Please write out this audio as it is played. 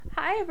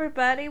Hi,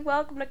 everybody.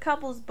 Welcome to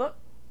Couples Book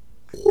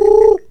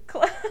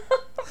Club.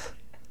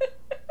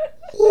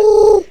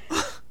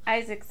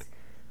 Isaac's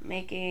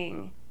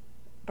making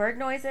bird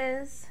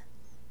noises.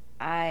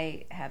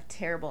 I have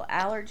terrible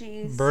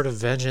allergies. Bird of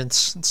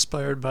Vengeance,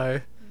 inspired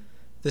by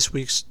this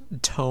week's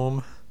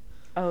tome.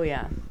 Oh,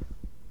 yeah.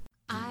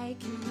 I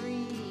can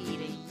read,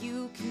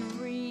 you can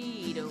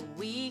read,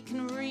 we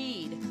can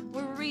read.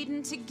 We're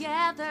reading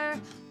together.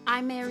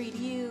 I married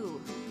you,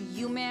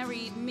 you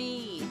married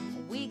me.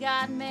 We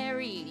got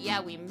married,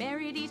 yeah, we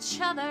married each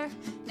other.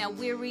 Now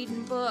we're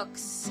reading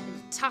books,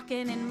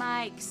 talking in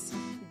mics,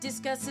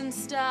 discussing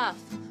stuff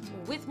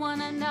with one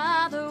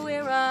another.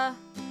 We're a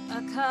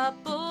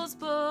couples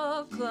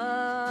book club.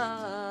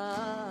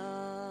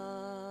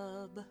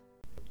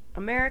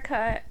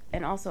 America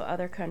and also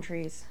other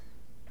countries.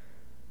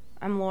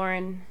 I'm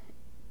Lauren,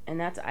 and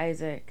that's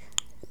Isaac.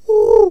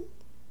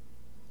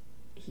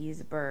 He's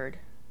a bird.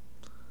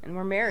 And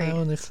we're married. I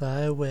only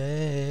fly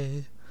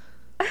away.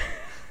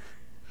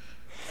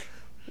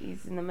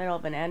 He's in the middle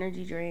of an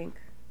energy drink.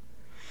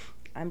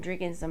 I'm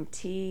drinking some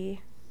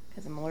tea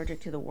because I'm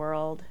allergic to the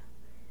world.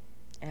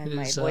 And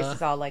my voice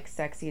is all like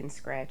sexy and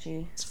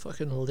scratchy. It's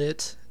fucking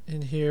lit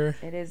in here.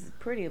 It is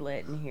pretty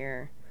lit in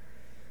here.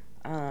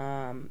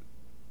 In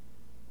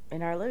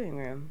our living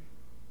room.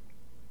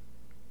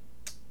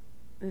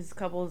 This is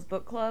Couples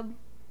Book Club,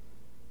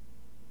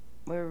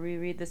 where we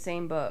read the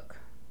same book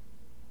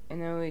and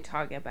then we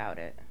talk about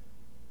it.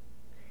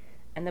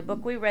 And the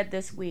book we read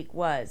this week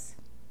was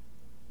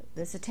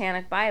The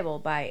Satanic Bible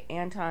by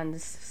Anton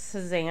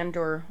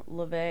Szandor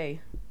LaVey.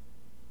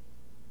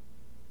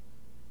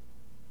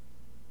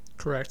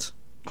 Correct.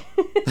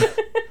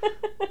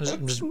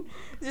 I'm just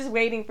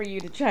waiting for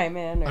you to chime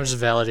in. Or I'm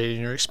just validating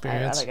your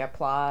experience. Like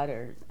applaud,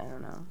 or I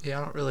don't know. Yeah,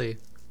 I'm not really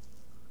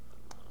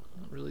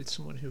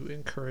someone who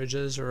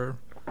encourages or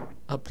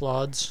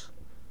applauds.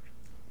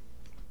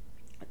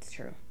 That's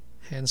true.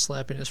 Hand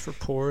slapping is for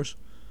pores.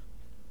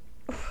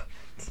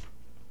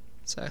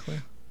 Exactly.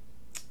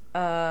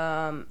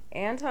 Anton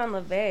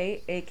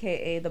LaVey,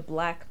 aka the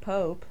Black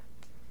Pope.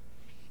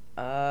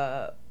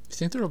 You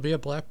think there will be a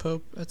Black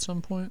Pope at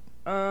some point?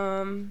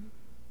 I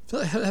feel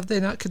like, have they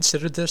not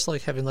considered this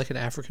like having like an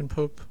African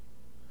Pope?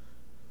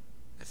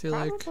 I feel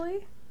probably.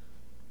 like.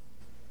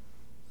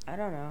 I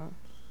don't know.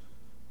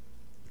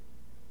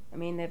 I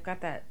mean, they've got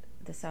the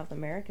South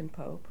American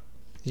Pope.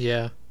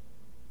 Yeah.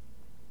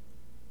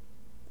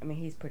 I mean,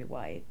 he's pretty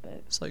white,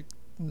 but it's like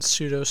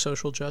pseudo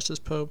social justice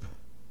Pope.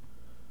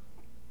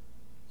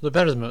 They're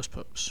better than most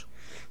popes.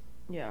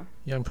 Yeah.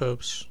 Young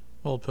popes,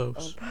 old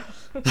popes.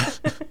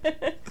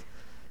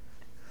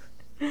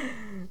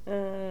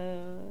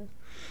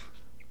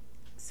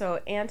 So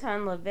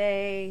Anton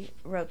LaVey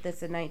wrote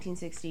this in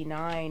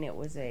 1969. It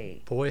was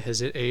a... Boy,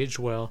 has it aged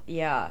well.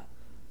 Yeah.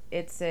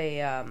 It's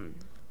a, I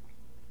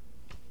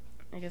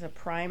guess a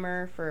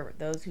primer for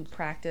those who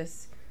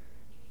practice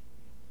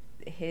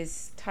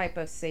his type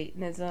of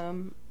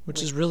Satanism.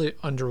 Which is really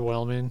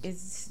underwhelming.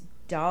 Is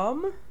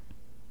dumb.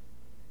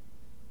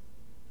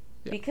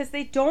 Yeah. Because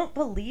they don't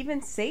believe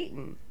in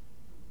Satan.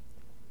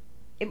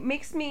 It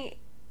makes me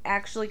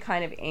actually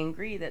kind of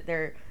angry that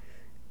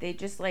they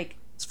just like...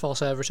 It's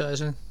false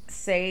advertising.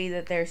 Say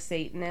that they're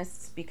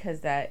Satanists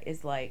because that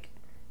is like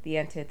the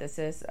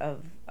antithesis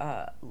of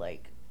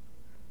like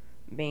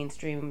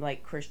mainstream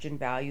like Christian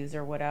values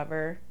or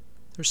whatever.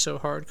 They're so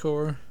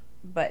hardcore.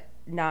 But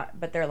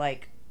they're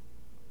like,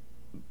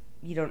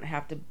 you don't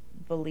have to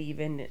believe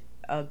in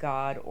a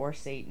god or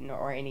Satan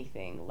or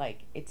anything.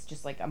 Like, it's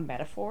just like a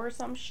metaphor or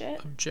some shit.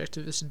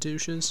 Objectivist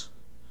douches.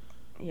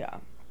 Yeah.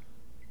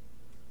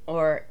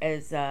 Or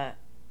as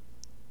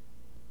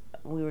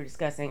we were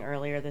discussing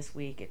earlier this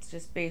week, it's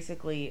just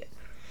basically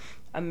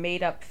a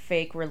made-up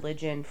fake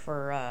religion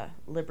for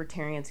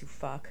libertarians who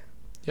fuck.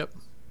 Yep.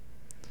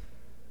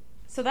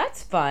 So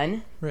that's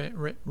fun.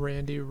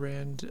 Randy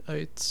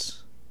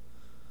Randites.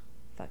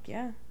 Fuck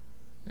yeah.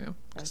 Yeah.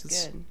 That's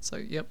good. It's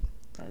like, yep.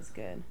 That was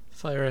good.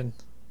 Firing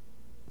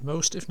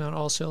most, if not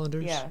all,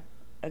 cylinders. Yeah.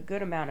 A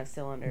good amount of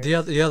cylinders. The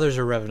others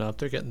are revving up.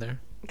 They're getting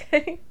there.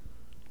 Okay.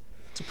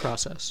 It's a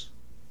process.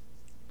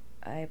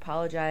 I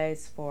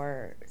apologize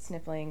for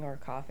sniffling or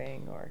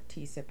coughing or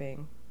tea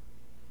sipping.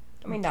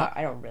 I mean,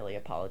 I don't really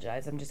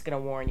apologize. I'm just going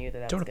to warn you that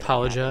that's Don't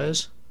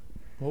apologize.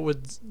 What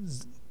would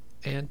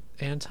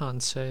Anton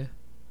say?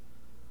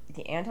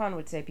 The Anton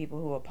would say people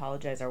who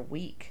apologize are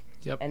weak.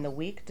 Yep. And the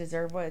weak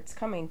deserve what's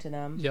coming to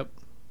them. Yep.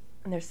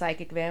 And they're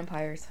psychic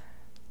vampires.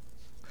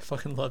 I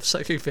fucking love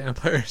psychic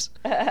vampires.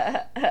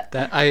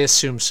 That I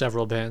assume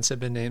several bands have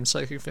been named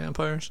psychic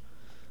vampires.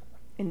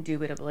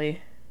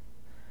 Indubitably.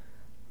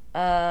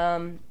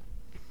 So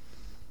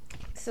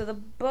the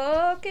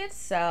book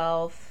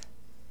itself,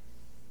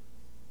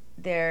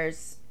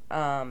 there's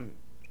a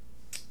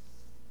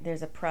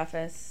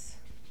preface.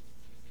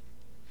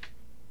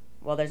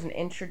 Well, there's an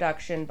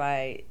introduction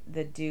by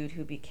the dude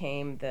who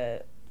became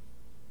the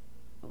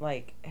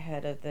like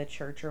head of the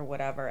church or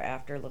whatever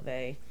after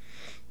LaVey.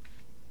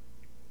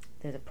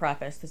 There's a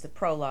preface, there's a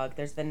prologue,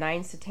 there's the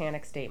 9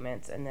 satanic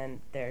statements, and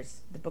then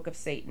there's the Book of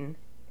Satan,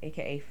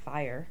 aka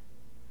fire.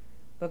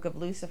 Book of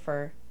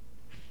Lucifer,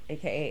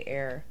 aka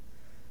air.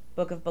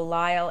 Book of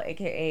Belial,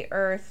 aka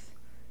earth.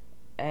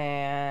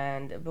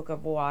 And Book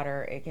of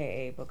Water,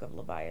 aka Book of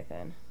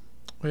Leviathan.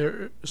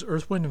 Wait, is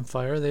Earth, Wind, and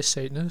Fire, are they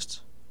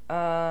Satanists?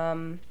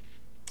 I'm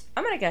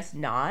gonna guess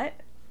not.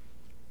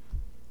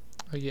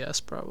 Yes,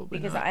 probably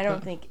because not, I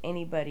don't think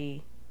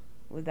anybody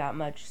with that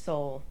much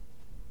soul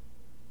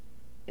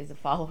is a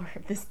follower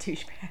of this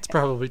douchebag. It's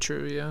probably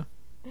true, yeah.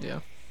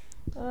 Yeah.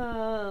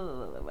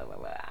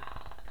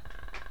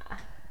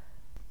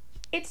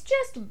 It's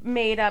just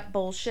made up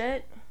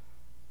bullshit.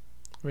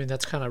 I mean,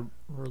 that's kind of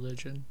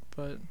religion,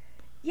 but...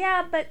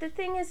 Yeah, but the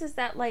thing is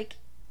that, like,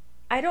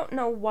 I don't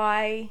know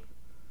why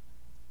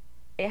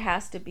it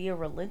has to be a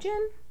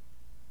religion.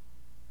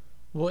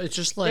 Well, it's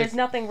just like... There's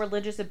nothing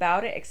religious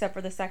about it, except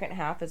for the second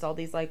half is all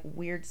these, like,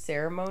 weird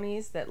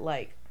ceremonies that,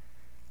 like,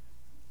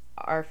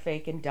 are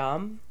fake and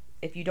dumb.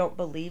 If you don't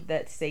believe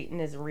that Satan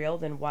is real,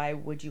 then why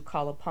would you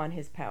call upon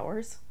his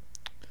powers?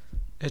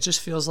 It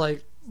just feels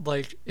like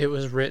it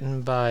was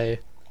written by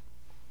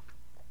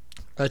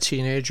a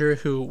teenager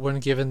who, when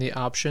given the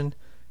option,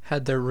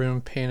 had their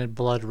room painted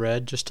blood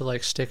red just to,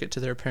 like, stick it to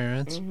their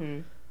parents.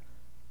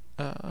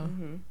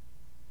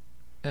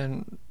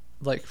 And,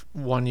 like,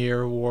 1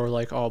 year wore,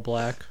 like, all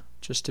black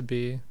just to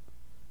be,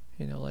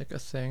 you know, like, a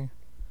thing.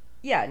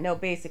 Yeah, no,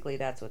 basically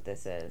that's what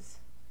this is.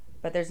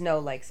 But there's no,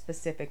 like,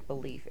 specific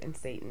belief in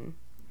Satan.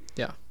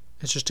 Yeah.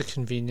 It's just a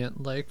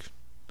convenient, like,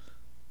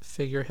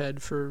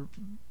 figurehead for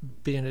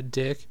being a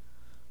dick.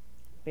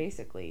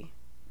 Basically.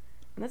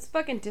 And that's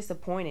fucking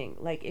disappointing.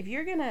 Like, if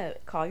you're gonna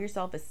call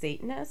yourself a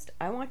Satanist,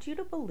 I want you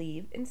to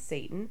believe in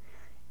Satan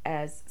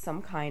as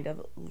some kind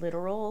of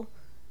literal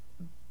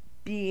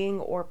being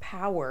or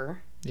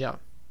power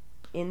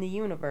in the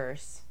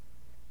universe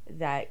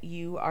that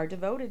you are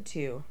devoted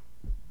to.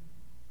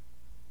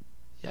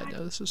 Yeah,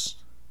 no, this is...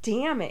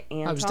 Damn it,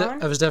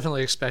 Anton. I was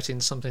definitely expecting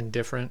something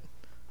different.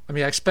 I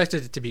mean, I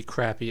expected it to be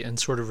crappy and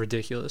sort of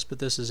ridiculous, but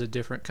this is a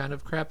different kind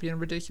of crappy and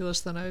ridiculous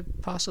than I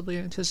possibly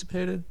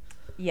anticipated.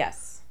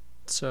 Yes.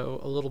 So,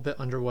 a little bit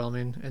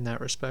underwhelming in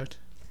that respect.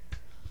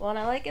 Well, and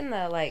I like in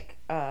the, like,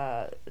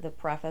 the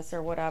preface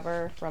or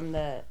whatever from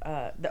the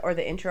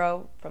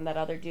intro from that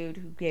other dude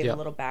who gave a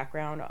little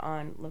background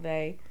on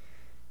LaVey,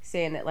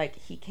 saying that, like,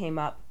 he came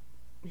up,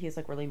 he's,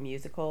 like, really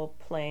musical,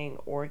 playing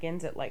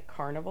organs at, like,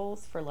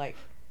 carnivals for, like,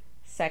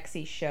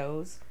 sexy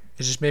shows.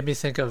 It just made me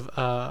think of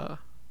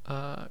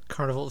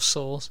Carnival of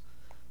Souls.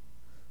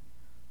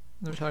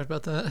 Never talked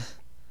about that.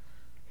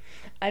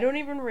 I don't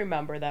even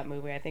remember that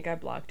movie. I think I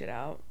blocked it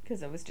out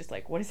because it was just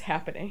like, what is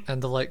happening?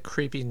 And the, like,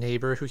 creepy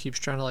neighbor who keeps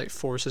trying to, like,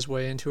 force his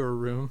way into her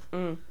room.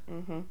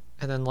 Mm-hmm.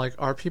 And then, like,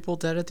 are people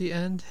dead at the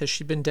end? Has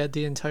she been dead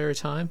the entire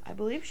time? I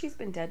believe she's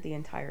been dead the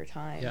entire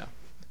time. Yeah.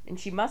 And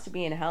she must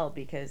be in hell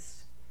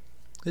because...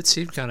 It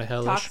seemed kind of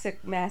hellish.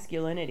 Toxic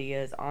masculinity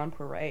is on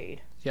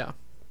parade. Yeah.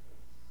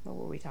 What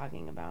were we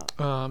talking about?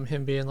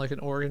 Him being, like, an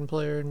organ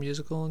player and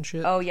musical and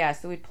shit. Oh, yeah.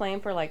 So we'd play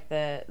him for, like,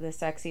 the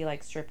sexy,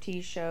 like,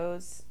 striptease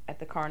shows at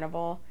the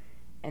carnival.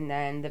 And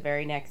then the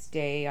very next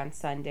day on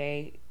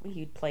Sunday,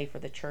 he'd play for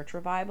the church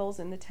revivals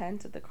in the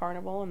tent at the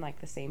carnival. And,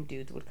 like, the same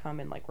dudes would come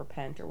and, like,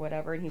 repent or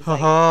whatever. And he was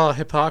like...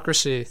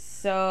 hypocrisy.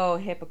 So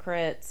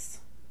hypocrites.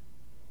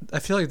 I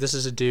feel like this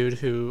is a dude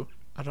who...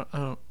 I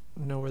don't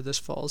know where this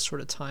falls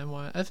sort of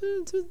time-wise.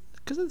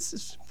 Because this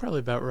is probably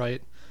about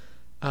right.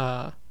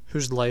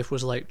 Whose life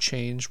was, like,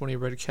 changed when he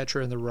read Catcher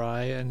in the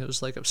Rye, and it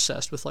was, like,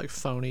 obsessed with, like,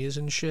 phonies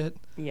and shit.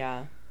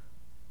 Yeah.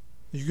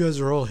 You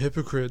guys are all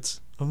hypocrites.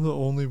 I'm the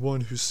only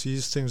one who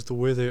sees things the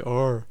way they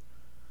are.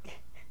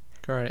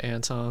 Alright,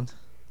 Anton.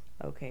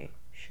 Okay,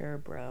 sure,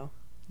 bro.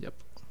 Yep.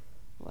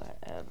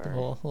 Whatever.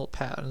 A little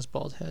pat on his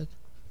bald head.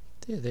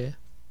 There.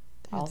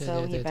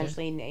 Also, he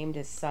eventually named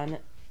his son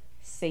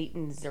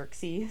Satan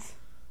Xerxes.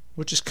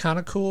 Which is kind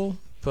of cool,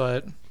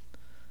 but...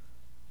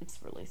 It's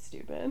really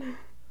stupid.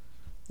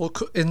 Well,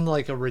 in,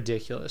 like, a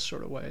ridiculous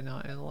sort of way,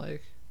 not in,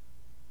 like...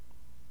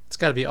 It's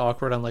gotta be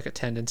awkward on, like,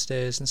 attendance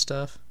days and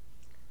stuff.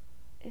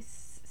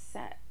 Is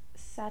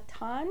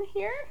Satan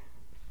here?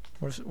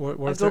 What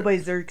I go by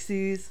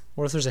Xerxes.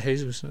 What if there's a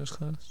Jesus in his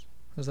class?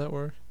 Does that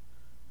work?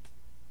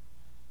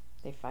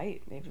 They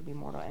fight. They have to be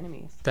mortal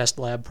enemies. Best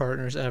lab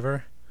partners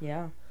ever.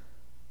 Yeah.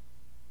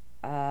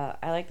 I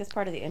like this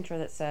part of the intro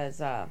that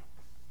says...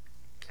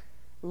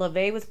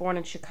 LaVey was born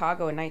in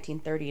Chicago in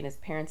 1930, and his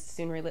parents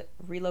soon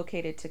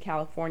relocated to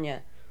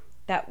California,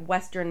 that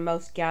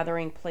westernmost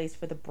gathering place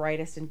for the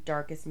brightest and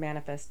darkest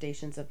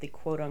manifestations of the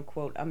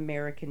quote-unquote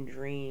American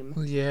dream.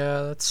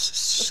 Yeah,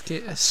 that's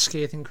a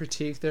scathing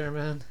critique there,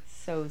 man.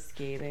 So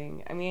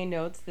scathing. I mean, I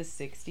know it's the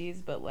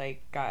 60s, but,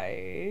 like,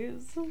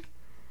 guys.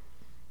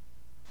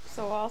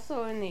 So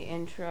also in the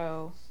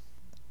intro,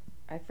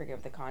 I forget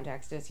what the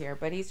context is here,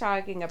 but he's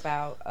talking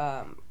about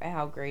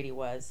how great he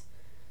was.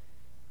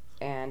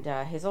 And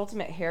his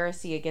ultimate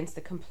heresy against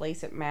the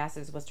complacent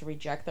masses was to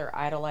reject their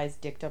idolized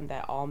dictum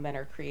that all men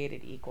are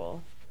created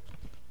equal.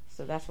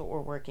 So that's what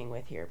we're working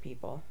with here,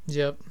 people.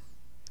 Yep.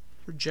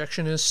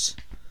 Rejectionist.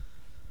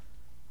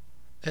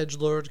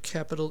 Edgelord,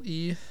 capital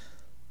E.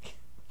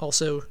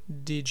 Also,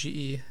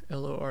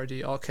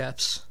 DGELORD, all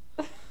caps.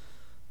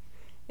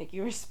 Thank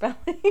you for spelling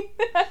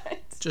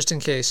that. Just in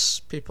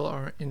case people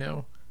aren't,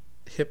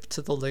 hip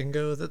to the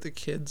lingo that the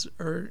kids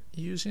are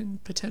using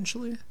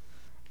potentially.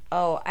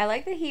 Oh, I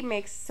like that he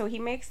makes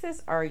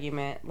this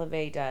argument,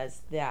 LaVey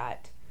does,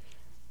 that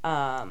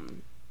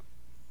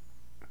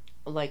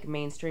like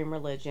mainstream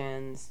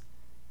religions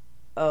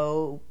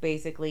owe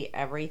basically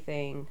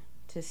everything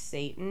to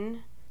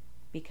Satan,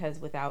 because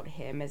without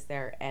him as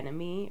their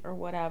enemy or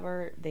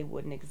whatever, they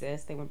wouldn't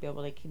exist. They wouldn't be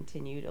able to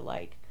continue to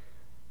like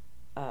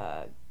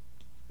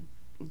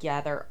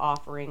gather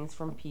offerings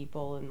from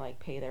people and like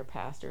pay their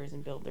pastors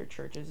and build their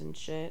churches and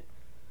shit.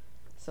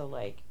 So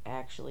like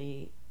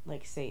actually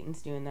like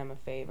Satan's doing them a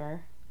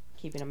favor,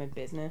 keeping them in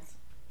business.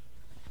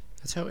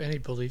 That's how any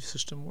belief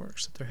system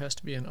works, that there has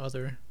to be an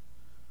other.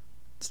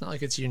 It's not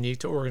like it's unique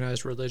to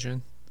organized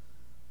religion.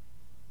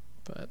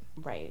 But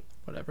right.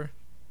 Whatever.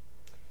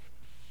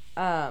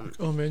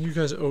 Oh man, you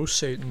guys owe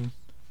Satan.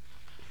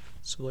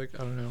 So like, I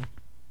don't know,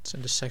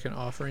 send a second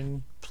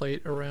offering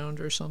plate around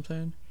or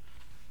something.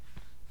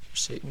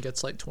 Satan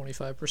gets like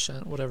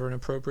 25%, whatever an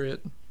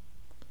appropriate.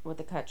 What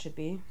the cut should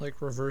be.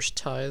 Like reverse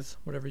tithe,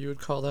 whatever you would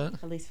call that.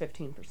 At least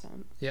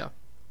 15%. Yeah.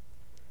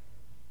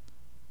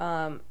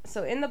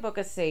 So in the Book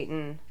of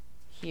Satan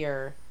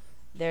here,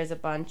 there's a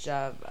bunch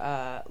of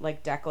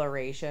like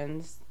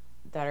declarations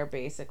that are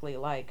basically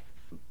like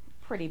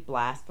pretty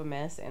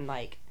blasphemous and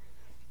like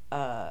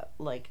a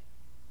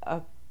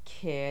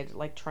kid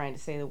like trying to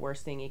say the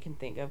worst thing he can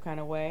think of kind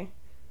of way.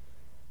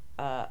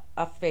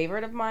 A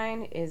favorite of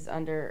mine is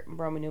under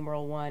Roman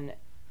numeral 1,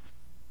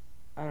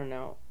 I don't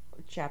know,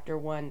 chapter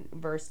 1,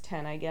 verse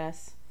 10, I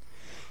guess.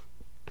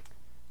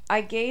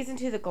 I gaze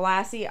into the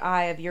glassy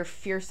eye of your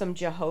fearsome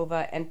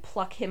Jehovah and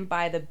pluck him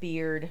by the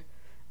beard.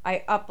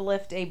 I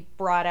uplift a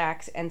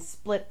broadaxe and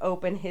split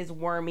open his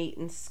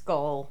worm-eaten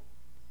skull.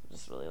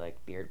 Just really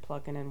like beard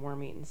plucking and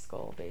worm-eaten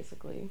skull,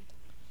 basically.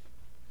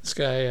 This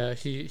guy,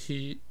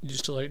 he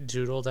used to like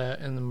doodle that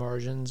in the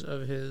margins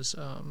of his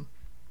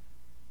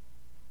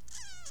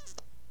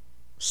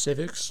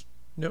civics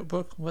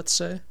notebook, let's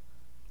say,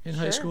 in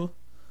high school.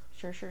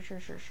 Sure.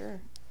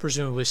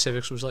 Presumably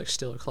civics was like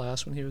still a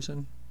class when he was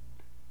in.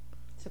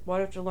 It's like, why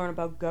do you have to learn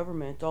about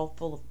government? It's all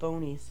full of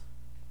phonies.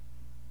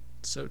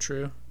 So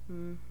true.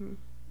 Mm-hmm.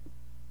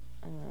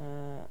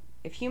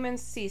 If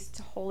humans ceased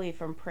wholly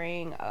from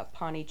preying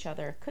upon each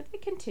other, could they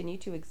continue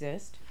to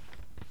exist?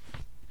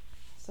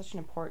 Such an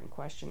important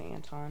question,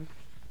 Anton.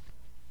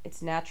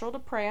 It's natural to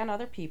prey on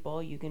other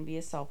people. You can be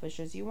as selfish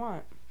as you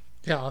want.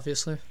 Yeah,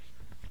 obviously.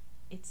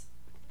 It's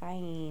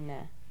fine.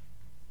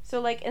 So,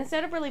 like,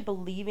 instead of really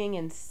believing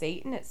in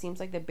Satan, it seems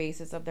like the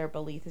basis of their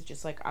belief is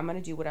just like, I'm going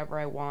to do whatever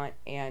I want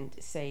and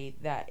say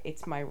that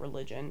it's my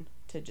religion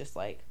to just,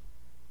 like...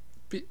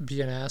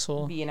 Be an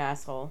asshole? Be an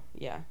asshole,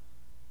 yeah.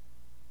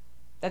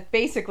 That's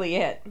basically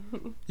it.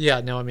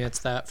 Yeah, no, I mean, it's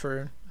that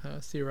for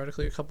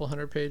theoretically a couple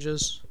hundred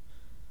pages.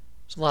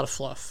 It's a lot of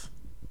fluff.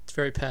 It's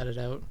very padded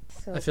out.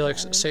 So I feel like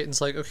Satan's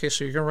like, okay,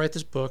 so you're going to write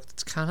this book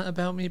that's kind of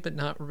about me, but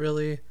not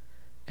really,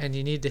 and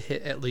you need to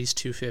hit at least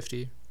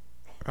 250,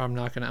 or I'm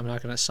not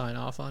gonna sign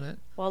off on it.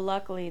 Well,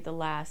 luckily, the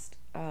last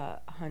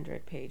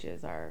 100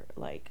 pages are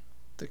like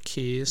the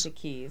keys.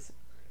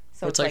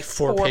 So it's like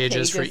four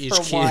pages for each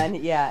key. One,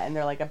 yeah, and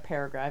they're like a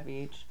paragraph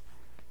each.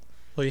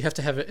 Well, you have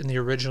to have it in the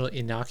original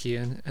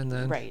Enochian, and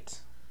then right,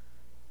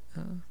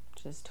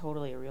 which is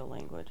totally a real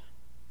language.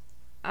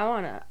 I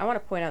wanna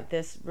point out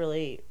this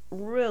really,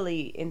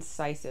 really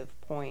incisive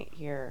point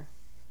here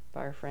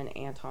by our friend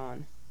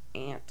Anton.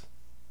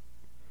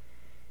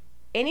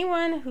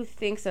 Anyone who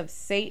thinks of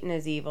Satan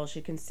as evil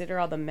should consider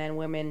all the men,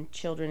 women,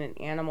 children, and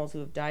animals who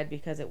have died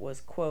because it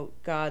was,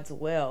 quote, God's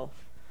will.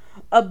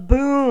 A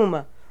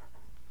boom!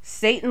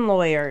 Satan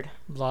lawyered.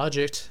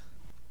 Logicked.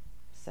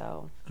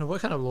 So. And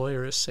what kind of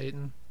lawyer is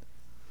Satan?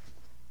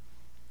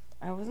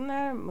 Wasn't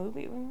that a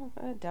movie? Wasn't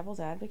that a Devil's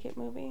Advocate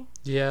movie?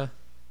 Yeah.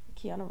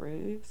 Keanu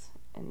Reeves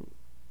and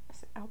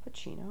is it Al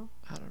Pacino?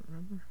 I don't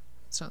remember.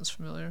 It sounds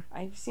familiar.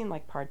 I've seen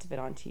like parts of it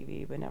on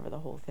TV, but never the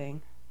whole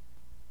thing.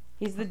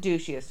 He's the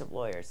douchiest of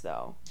lawyers,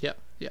 though. Yeah.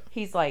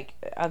 He's like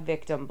a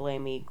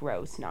victim-blamey,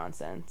 gross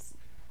nonsense,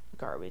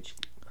 garbage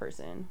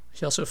person.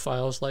 He also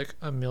files like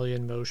a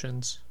million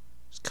motions.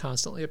 He's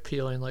constantly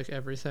appealing like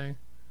everything.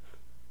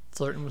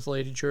 Flirting with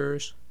lady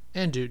jurors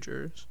and dude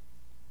jurors.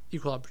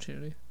 Equal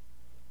opportunity.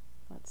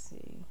 Let's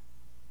see.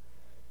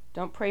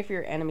 Don't pray for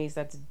your enemies,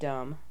 that's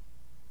dumb.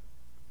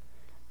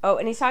 Oh,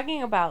 and he's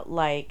talking about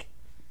like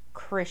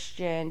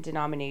Christian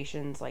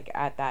denominations like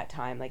at that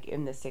time, like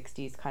in the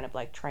 60s, kind of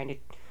like trying to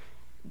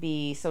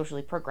be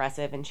socially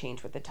progressive and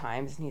change with the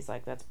times, and he's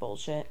like, that's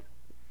bullshit.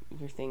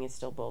 Your thing is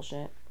still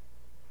bullshit.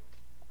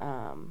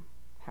 How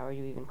are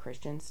you even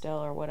Christian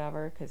still or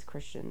whatever, because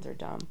Christians are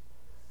dumb.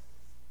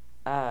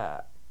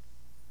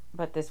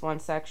 But this one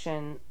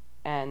section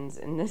ends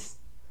in this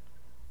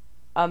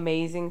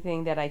amazing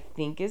thing that I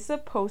think is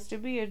supposed to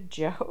be a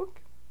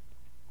joke.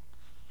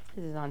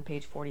 This is on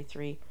page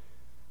 43.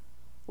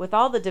 With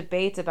all the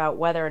debates about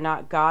whether or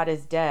not God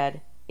is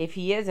dead, If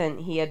he isn't,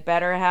 he had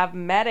better have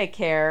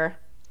Medicare.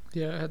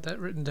 Yeah, I had that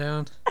written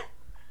down.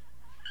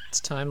 It's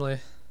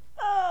timely.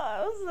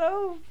 Oh,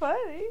 so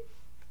funny.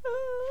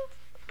 Oh,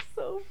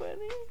 so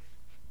funny.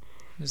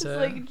 It's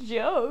like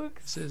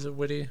jokes. He's a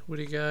witty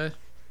guy.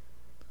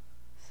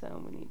 So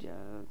many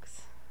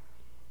jokes.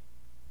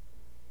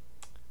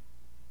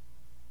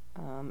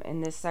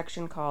 In this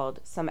section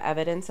called Some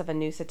Evidence of a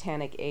New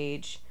Satanic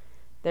Age,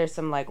 there's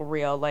some like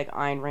real like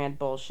Ayn Rand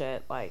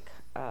bullshit, like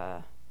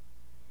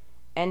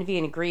envy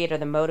and greed are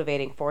the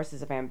motivating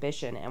forces of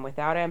ambition, and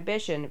without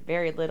ambition,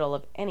 very little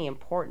of any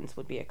importance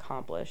would be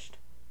accomplished.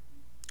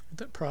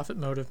 That profit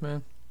motive,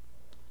 man.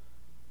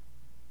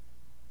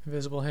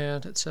 Invisible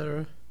hand,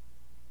 etc.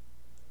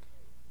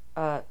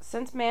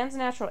 Since man's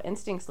natural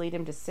instincts lead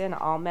him to sin,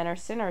 all men are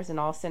sinners and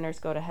all sinners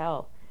go to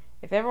hell.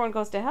 If everyone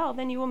goes to hell,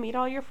 then you will meet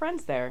all your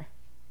friends there.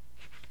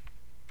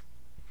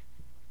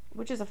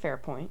 Which is a fair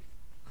point.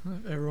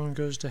 If everyone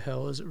goes to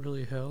hell, is it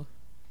really hell?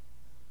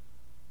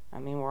 I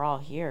mean, we're all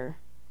here.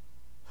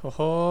 Ho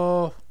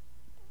ho!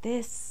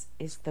 This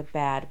is the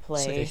bad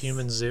place. It's like a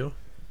human zoo.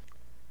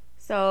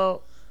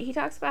 So, he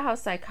talks about how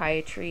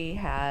psychiatry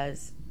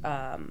has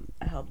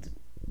helped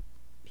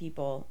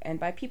people, and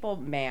by people,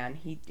 man.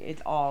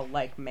 It's all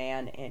like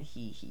man and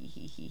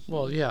he.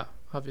 Well, yeah,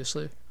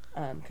 obviously.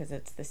 Because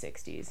it's the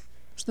 60s.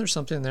 Isn't there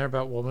something there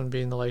about woman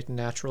being the like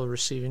natural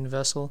receiving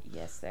vessel?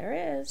 Yes,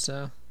 there is.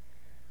 So,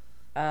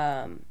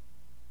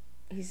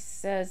 he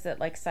says that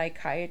like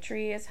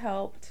psychiatry has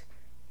helped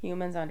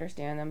humans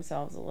understand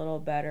themselves a little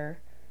better.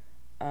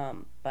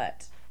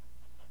 But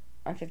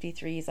on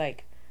 53, he's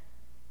like,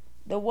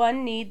 the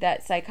one need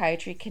that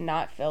psychiatry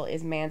cannot fill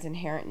is man's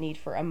inherent need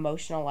for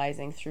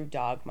emotionalizing through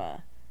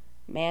dogma.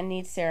 Man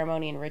needs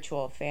ceremony and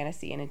ritual,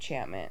 fantasy and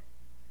enchantment.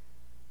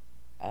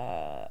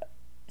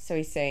 So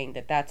he's saying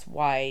that that's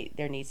why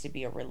there needs to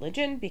be a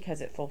religion,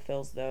 because it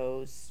fulfills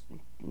those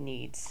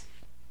needs.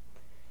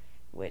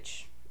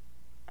 Which,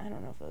 I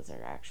don't know if those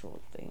are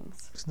actual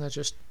things. isn't that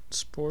just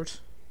sport?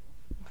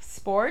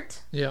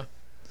 Sport? Yeah.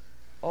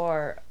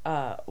 Or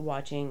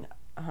watching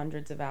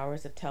hundreds of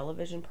hours of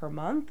television per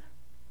month?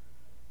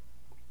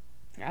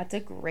 That's a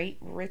great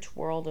rich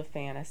world of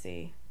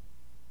fantasy.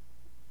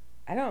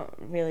 I don't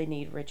really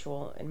need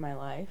ritual in my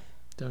life.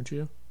 Don't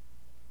you?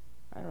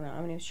 I don't know.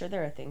 I mean, I'm sure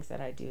there are things that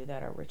I do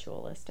that are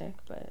ritualistic,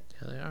 but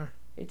Yeah, they are.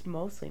 it's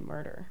mostly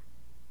murder.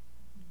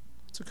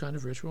 It's a kind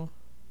of ritual.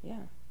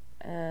 Yeah.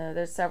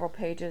 There's several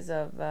pages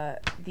of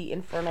the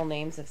infernal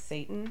names of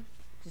Satan,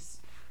 just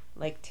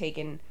like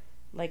taken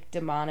like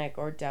demonic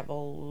or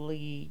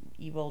devilly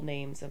evil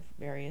names of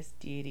various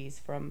deities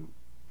from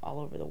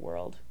all over the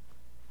world.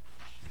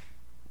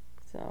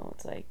 So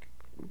it's like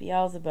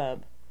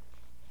Beelzebub,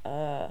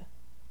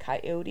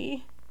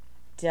 Coyote,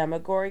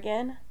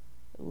 Demogorgon,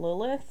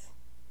 Lilith,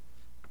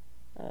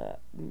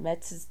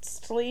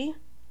 Metzli,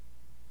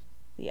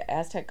 the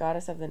Aztec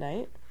goddess of the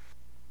night,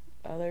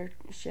 other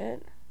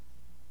shit.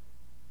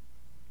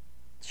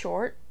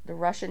 Short, the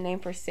Russian name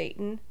for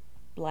Satan,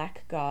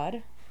 Black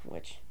God,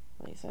 which,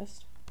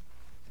 racist.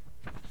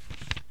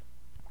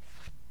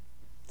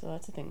 So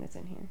that's a thing that's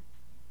in here.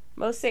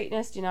 Most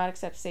Satanists do not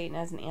accept Satan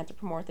as an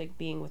anthropomorphic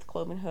being with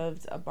cloven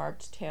hooves, a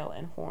barbed tail,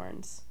 and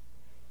horns.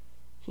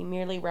 He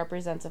merely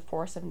represents a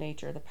force of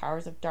nature, the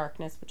powers of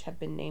darkness, which have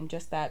been named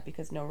just that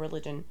because no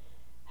religion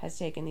has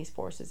taken these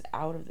forces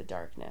out of the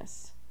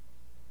darkness.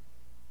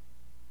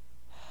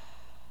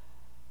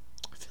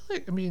 I feel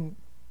like,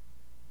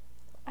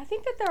 I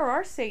think that there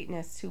are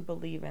Satanists who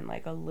believe in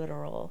like a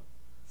literal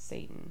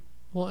Satan.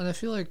 well, and I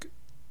feel like,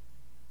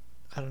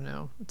 I don't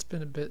know, it's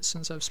been a bit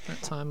since I've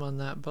spent time on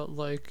that, but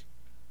like,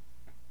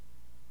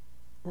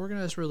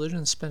 organized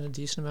religions spend a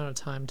decent amount of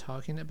time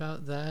talking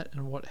about that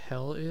and what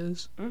hell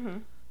is. Mm-hmm.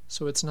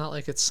 So it's not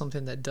like it's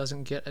something that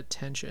doesn't get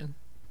attention.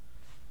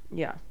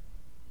 Yeah.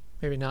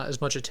 Maybe not as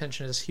much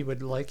attention as he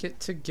would like it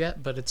to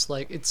get, but it's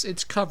like,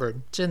 it's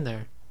covered. It's in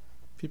there.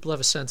 People have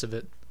a sense of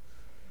it.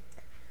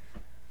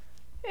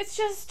 It's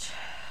just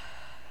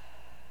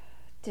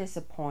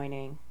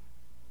disappointing.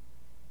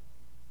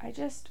 I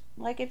just,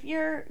 like, if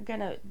you're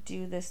gonna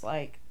do this,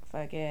 like,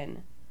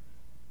 fucking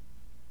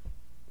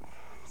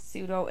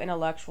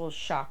pseudo-intellectual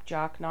shock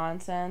jock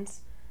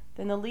nonsense,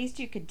 then the least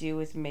you could do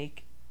is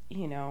make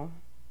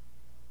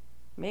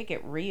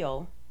it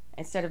real,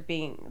 instead of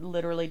being,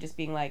 literally just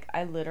being like,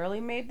 I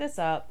literally made this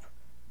up,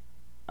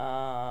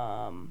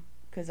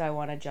 because I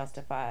want to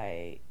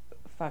justify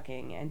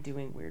fucking and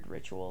doing weird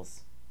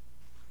rituals.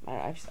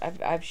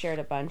 I've shared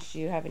a bunch. Do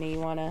you have any you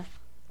want to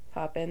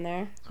pop in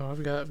there? Oh,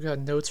 I've got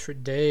notes for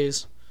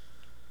days.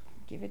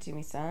 Give it to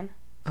me, son.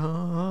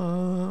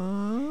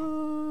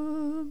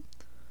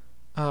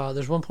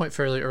 There's one point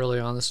fairly early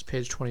on, this is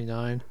page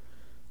 29,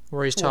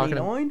 where he's talking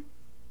about,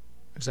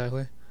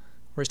 exactly,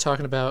 where he's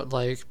talking about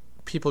like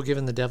people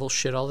giving the devil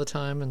shit all the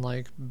time and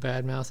like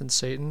bad mouthing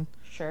Satan.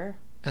 Sure.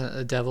 And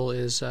the devil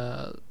is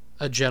a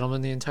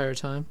gentleman the entire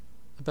time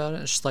about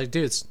it. It's just like,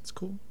 dude, it's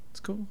cool. It's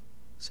cool.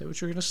 Say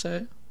what you're gonna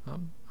say.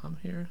 I'm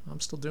here. I'm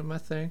still doing my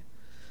thing.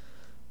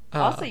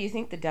 Also, you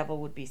think the devil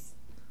would be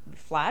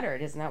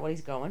flattered. Isn't that what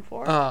he's going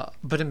for?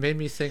 But it made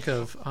me think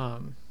of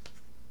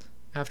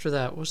after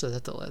that. What was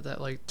it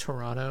that like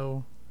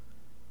Toronto?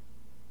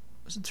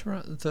 Was it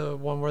Toronto? The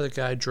one where the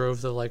guy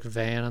drove the like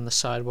van on the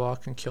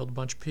sidewalk and killed a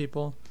bunch of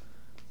people.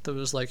 That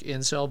was like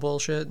incel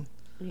bullshit.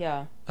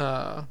 Yeah.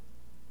 I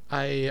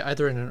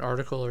either in an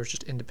article or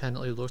just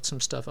independently looked some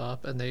stuff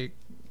up, and they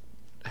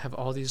have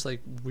all these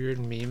like weird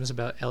memes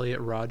about Elliot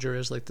Rodger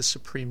as like the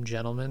supreme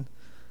gentleman,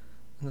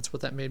 and that's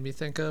what that made me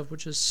think of,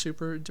 which is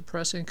super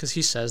depressing because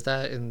he says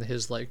that in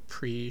his like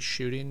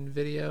pre-shooting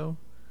video.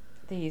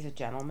 That he's a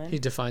gentleman. He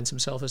defines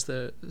himself as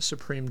the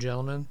supreme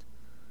gentleman,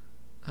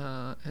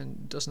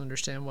 and doesn't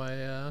understand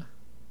why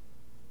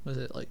was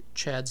it like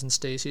Chads and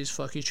Stacys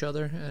fuck each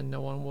other and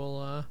no one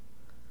will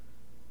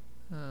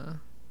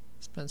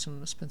spend some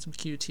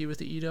QT with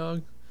the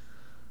E-Dog.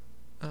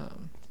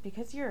 It's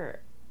because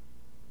you're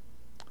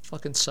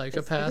fucking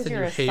psychopath and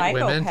you're you a hate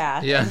psychopath women.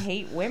 Yeah. and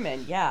hate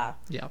women. Yeah.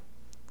 Yeah.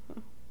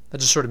 That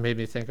just sort of made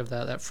me think of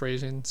that. That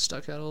phrasing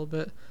stuck out a little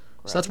bit.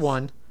 Gross. So that's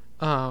one.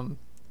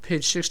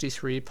 Page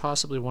 63,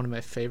 possibly one of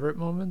my favorite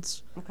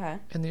moments Okay.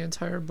 in the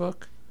entire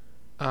book,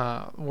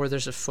 where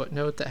there's a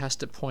footnote that has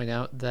to point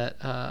out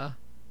that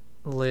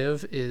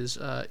Liv is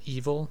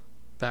evil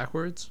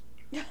backwards.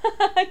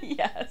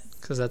 Yes.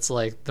 Because that's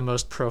like the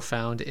most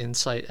profound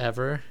insight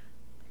ever.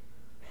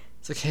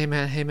 It's like, hey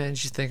man,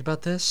 did you think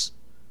about this?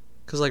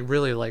 Because like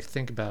really, like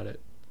think about it.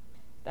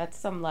 That's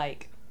some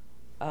like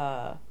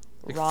Ron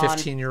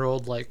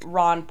 15-year-old like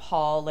Ron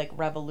Paul like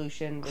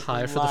revolution with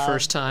high for the love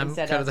first time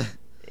instead kind of of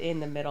the in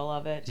the middle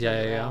of it.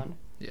 yeah.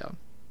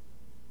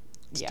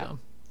 It's Yeah. dumb.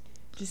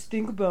 Just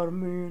think about it,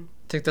 man.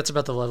 I think that's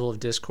about the level of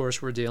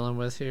discourse we're dealing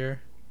with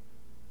here.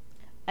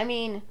 I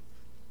mean,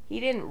 he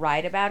didn't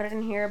write about it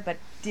in here, but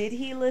did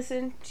he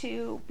listen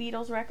to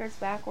Beatles records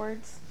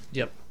backwards?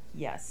 Yep.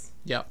 Yes.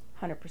 Yep.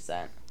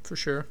 100%. For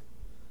sure.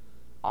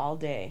 All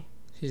day.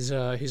 He's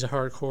a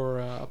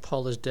hardcore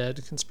Paul is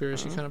dead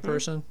conspiracy kind of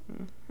person.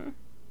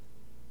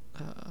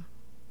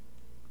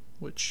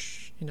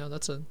 Which, you know,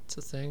 it's a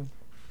thing.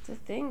 It's a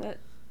thing that,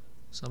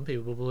 Some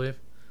people believe.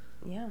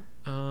 yeah.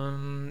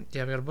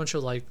 Yeah, we got a bunch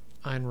of like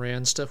Ayn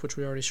Rand stuff, which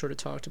we already sort of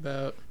talked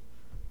about.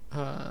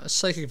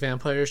 Psychic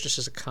vampires, just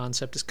as a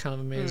concept, is kind of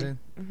amazing.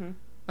 Mm-hmm.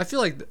 I feel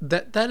like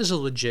that is a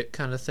legit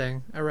kind of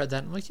thing. I read that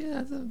and I'm like, yeah,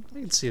 I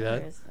can see that.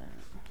 Where is that?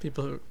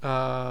 People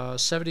who,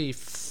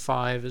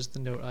 75 is the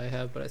note I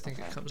have, but I think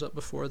it comes up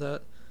before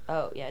that.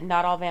 Oh, yeah.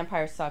 Not all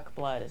vampires suck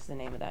blood is the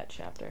name of that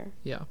chapter.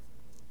 Yeah.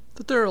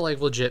 But there are like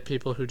legit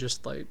people who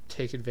just like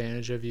take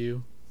advantage of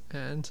you,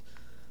 and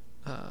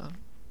I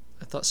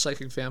thought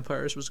psychic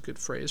vampires was a good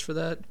phrase for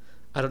that.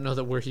 I don't know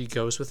that where he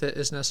goes with it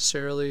is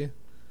necessarily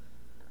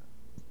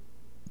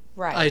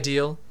Right.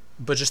 ideal,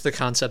 but just the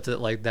concept that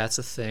like that's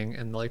a thing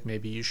and like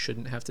maybe you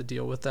shouldn't have to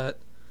deal with that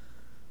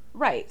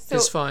Right. So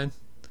is fine.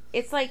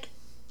 it's like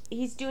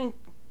he's trying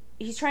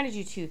to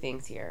do two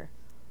things here.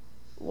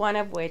 One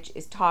of which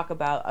is talk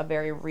about a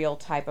very real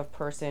type of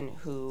person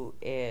who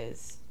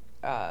is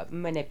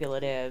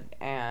manipulative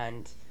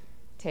and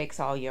takes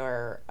all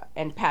your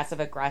and passive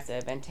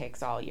aggressive and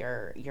takes all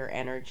your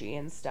energy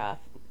and stuff.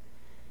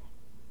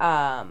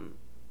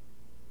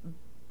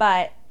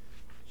 But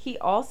he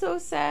also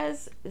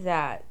says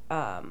that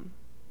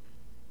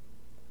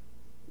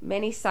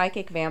many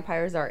psychic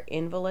vampires are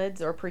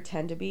invalids or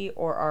pretend to be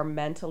or are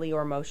mentally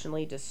or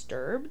emotionally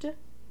disturbed.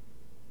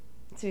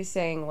 So he's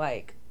saying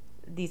like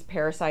these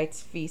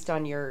parasites feast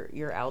on your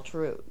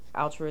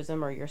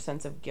altruism or your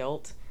sense of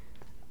guilt.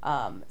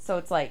 So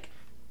it's like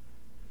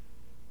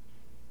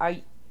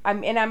I'm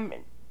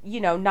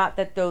not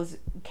that those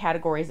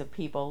categories of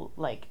people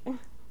like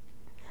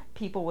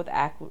people with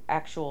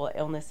actual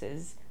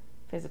illnesses,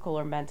 physical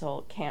or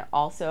mental, can't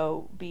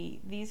also be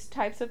these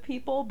types of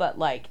people, but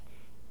like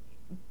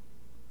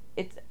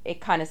it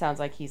kind of sounds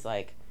like he's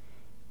like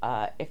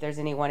if there's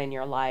anyone in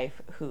your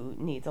life who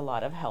needs a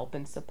lot of help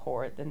and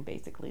support, then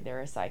basically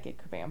they're a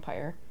psychic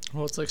vampire.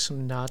 Well, it's like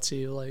some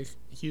Nazi like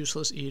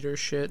useless eater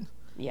shit,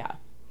 Yeah.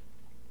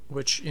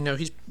 which, you know,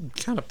 he's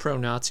kind of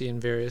pro-Nazi in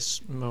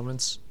various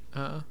moments.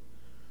 The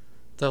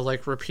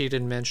like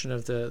repeated mention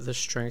of the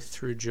strength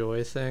through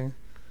joy thing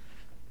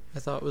I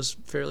thought was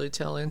fairly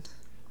telling.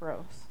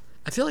 Gross.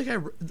 I feel like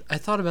I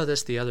thought about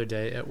this the other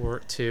day at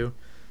work too.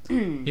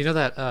 You know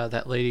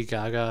that Lady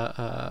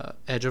Gaga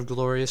Edge of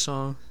Glory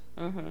song?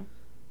 Mm-hmm.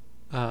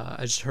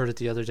 I just heard it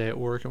the other day at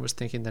work and was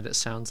thinking that it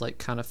sounds like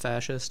kind of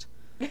fascist,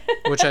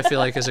 which I feel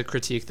like is a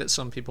critique that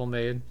some people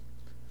made.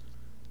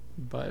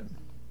 But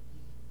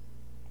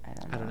I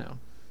don't know.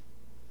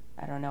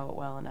 I I don't know it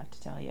well enough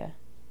to tell you.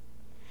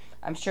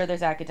 I'm sure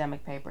there's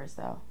academic papers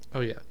though. Oh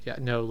yeah,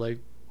 no, like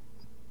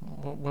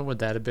when would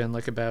that have been?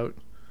 Like about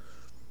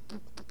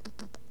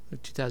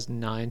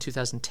 2009,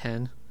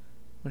 2010,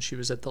 when she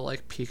was at the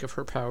like peak of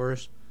her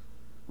powers.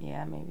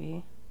 Yeah,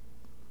 maybe.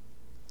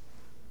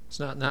 It's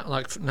not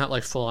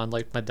like full on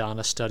like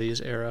Madonna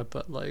studies era,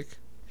 but like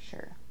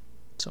Sure.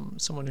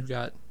 someone who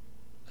got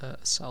a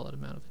solid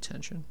amount of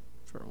attention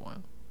for a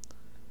while.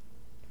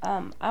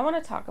 I want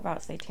to talk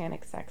about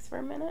satanic sex for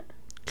a minute.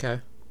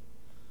 Okay.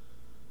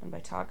 And by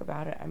talk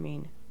about it, I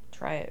mean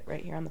try it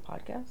right here on the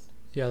podcast.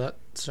 Yeah, that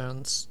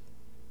sounds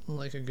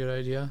like a good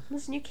idea.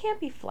 Listen, you can't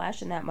be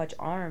flashing that much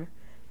arm.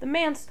 The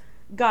man's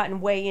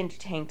gotten way into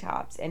tank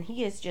tops, and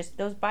he is just,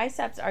 those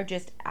biceps are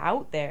just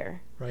out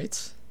there.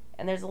 Right?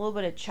 And there's a little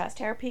bit of chest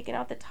hair peeking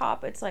out the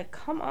top. It's like,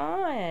 come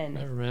on.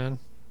 Never, man.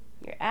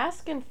 You're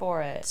asking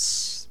for it.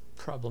 It's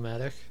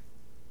problematic.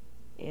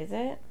 Is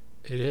it?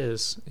 It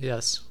is,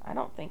 yes. I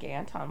don't think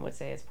Anton would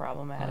say it's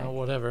problematic.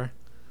 Whatever.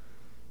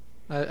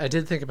 I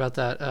did think about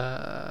that.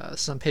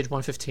 It's on page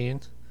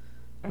 115.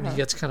 When he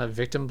gets kind of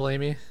victim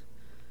blamey,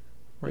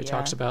 where he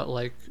talks about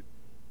like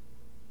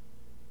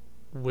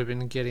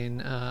women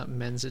getting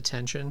men's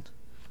attention.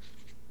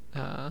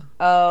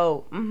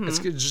 It's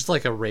just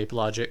like a rape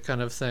logic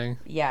kind of thing.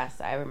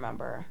 Yes, I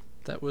remember.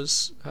 That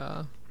was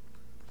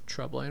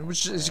troubling,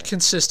 which is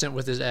consistent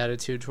with his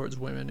attitude towards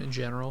women in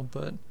general,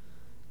 but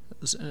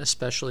it was an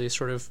especially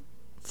sort of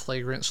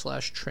flagrant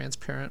 /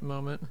 transparent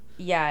moment.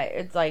 Yeah,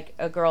 it's like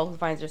a girl who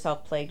finds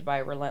herself plagued by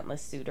a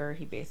relentless suitor.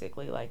 He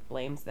basically like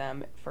blames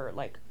them for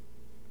like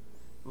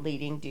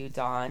leading dudes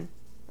on.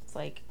 It's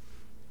like,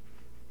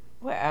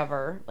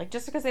 whatever. Like,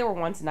 just because they were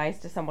once nice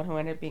to someone who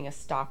ended up being a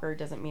stalker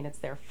doesn't mean it's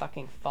their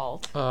fucking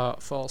fault.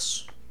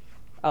 False.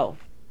 Oh,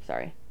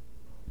 sorry.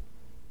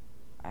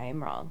 I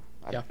am wrong.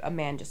 Yeah. A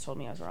man just told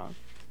me I was wrong.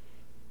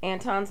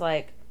 Anton's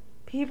like,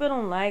 people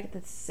don't like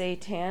the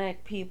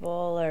satanic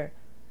people or,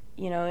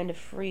 into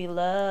free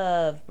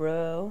love,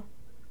 bro.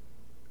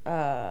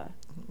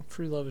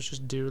 Free love is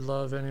just dude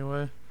love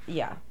anyway.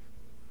 Yeah.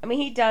 I mean,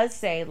 he does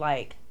say,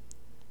 like,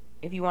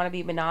 if you want to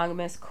be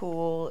monogamous,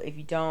 cool. If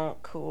you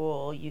don't,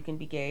 cool. You can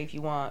be gay if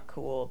you want,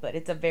 cool. But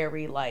it's a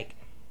very, like,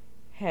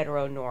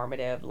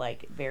 heteronormative,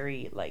 like,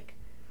 very, like,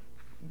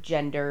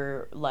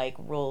 gender, like,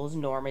 rules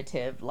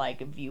normative, like,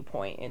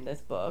 viewpoint in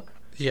this book.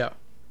 Yeah.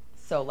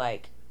 So,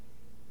 like,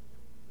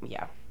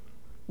 yeah.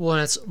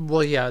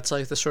 It's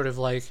like the sort of,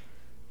 like,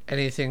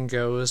 anything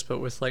goes, but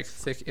with, like,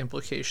 thick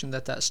implication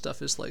that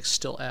stuff is, like,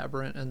 still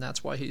aberrant, and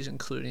that's why he's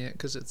including it,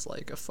 because it's,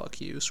 like, a fuck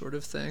you sort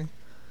of thing.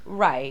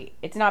 Right.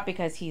 It's not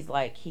because he's,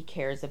 like, he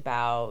cares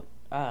about,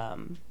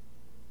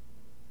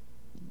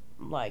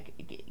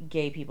 like,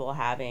 gay people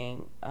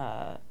having,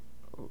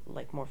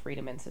 like, more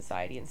freedom in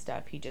society and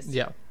stuff. He just...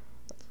 Yeah.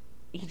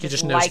 He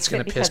just knows it's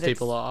going to piss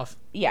people off.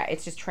 Yeah,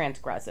 it's just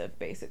transgressive,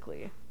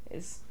 basically,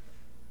 is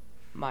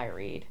my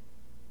read.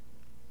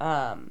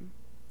 On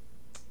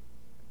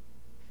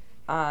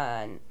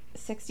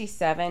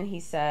 67, he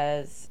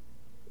says...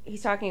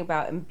 He's talking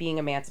about being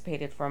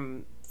emancipated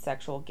from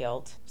sexual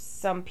guilt.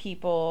 Some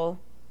people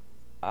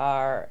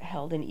are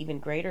held in even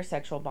greater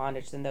sexual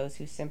bondage than those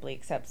who simply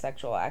accept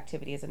sexual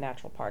activity as a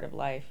natural part of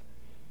life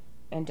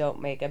and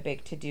don't make a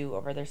big to-do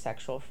over their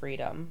sexual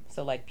freedom.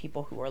 So, like,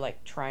 people who are,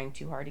 like, trying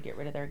too hard to get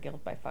rid of their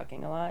guilt by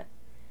fucking a lot.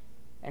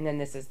 And then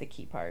this is the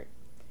key part.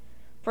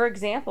 For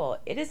example,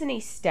 it is an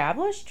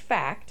established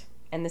fact,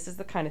 and this is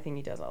the kind of thing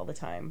he does all the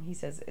time. He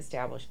says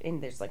established,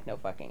 and there's, like, no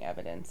fucking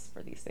evidence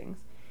for these things.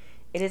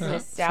 It is an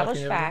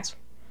established fact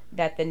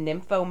that the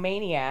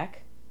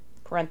nymphomaniac,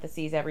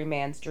 parentheses, every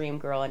man's dream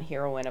girl and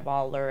heroine of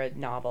all lurid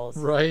novels,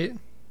 right,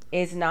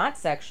 is not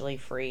sexually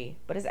free,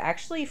 but is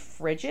actually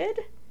frigid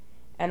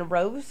and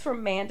roves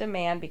from man to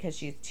man because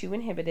she's too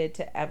inhibited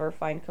to ever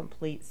find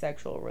complete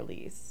sexual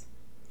release.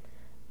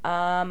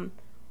 Or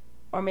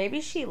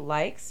maybe she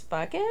likes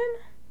fucking?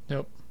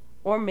 Nope.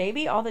 Or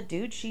maybe all the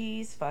dudes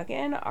she's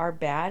fucking are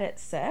bad at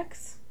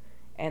sex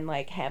and,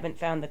 like, haven't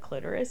found the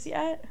clitoris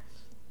yet.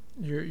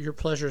 Your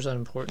pleasure's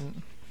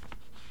unimportant.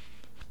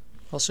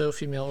 Also,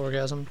 female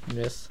orgasm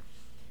myth.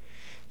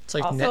 It's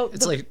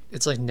like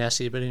it's like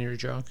Nessie, but in your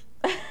junk.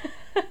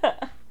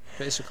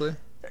 Basically.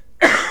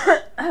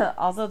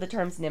 Also, the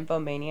terms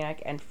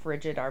nymphomaniac and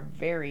frigid are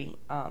very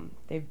up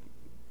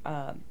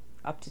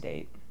to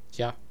date.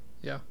 Yeah.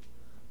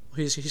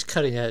 He's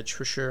cutting edge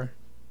for sure.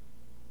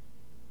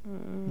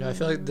 No, I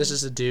feel like this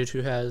is a dude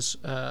who has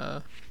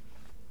the,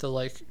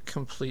 like,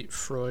 complete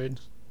Freud,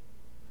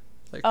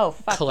 like,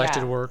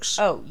 collected works.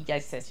 Oh,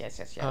 yes,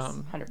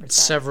 100%.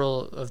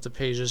 Several of the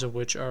pages of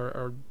which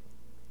are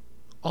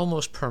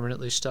almost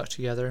permanently stuck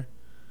together.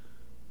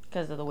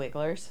 Because of the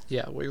wigglers?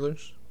 Yeah,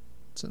 wigglers.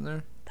 It's in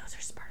there. Those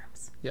are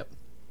sperms. Yep.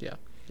 Yeah,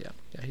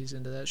 he's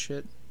into that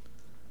shit.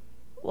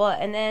 Well,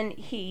 and then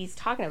he's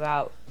talking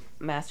about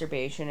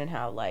masturbation and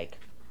how, like,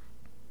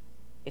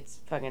 it's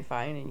fucking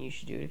fine and you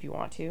should do it if you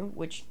want to,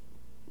 which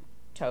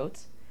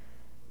totes.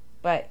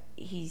 But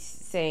he's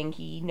saying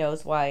he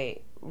knows why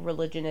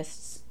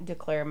religionists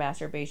declare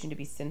masturbation to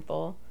be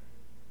sinful.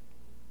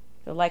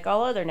 So, like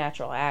all other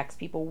natural acts,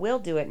 people will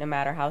do it no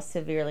matter how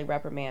severely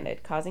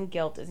reprimanded. Causing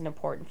guilt is an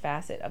important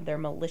facet of their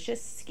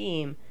malicious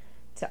scheme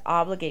to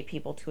obligate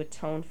people to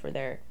atone for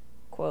their,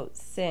 quote,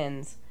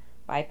 sins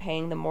by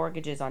paying the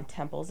mortgages on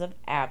temples of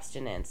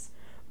abstinence.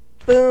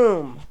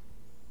 Boom!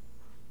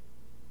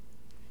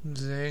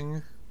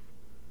 Zing.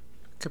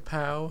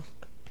 Kapow.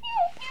 Pew,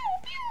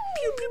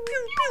 pew, pew,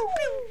 pew,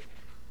 pew.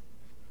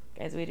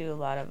 Guys, we do a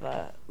lot of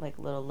like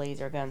little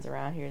laser guns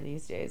around here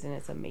these days, and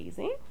it's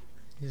amazing.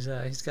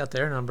 He's got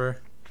their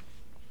number.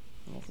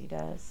 Yes, he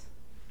does.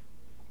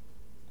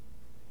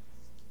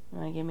 You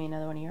want to give me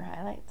another one of your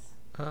highlights?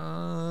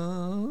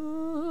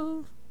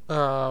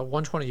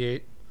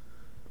 128.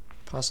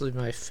 Possibly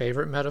my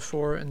favorite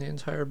metaphor in the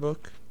entire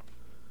book.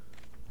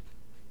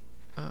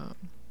 I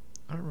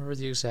don't remember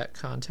the exact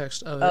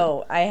context of it.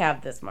 Oh, I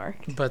have this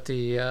marked. But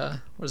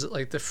was it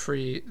like the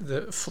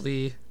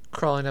flea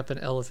crawling up an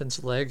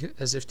elephant's leg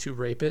as if to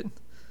rape it?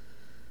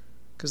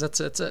 Because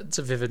it's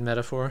a vivid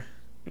metaphor.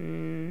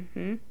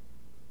 Mm-hmm.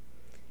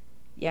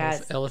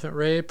 Yes. Elephant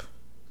rape.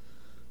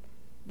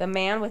 The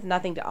man with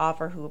nothing to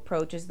offer who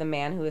approaches the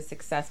man who is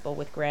successful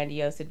with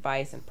grandiose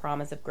advice and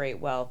promise of great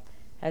wealth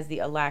has the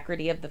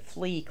alacrity of the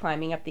flea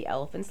climbing up the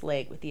elephant's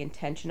leg with the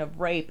intention of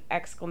rape! !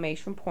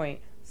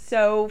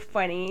 So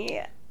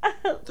funny.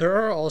 There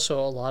are also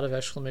a lot of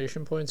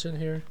exclamation points in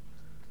here,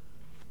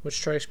 which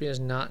strikes me as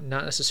not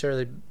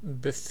necessarily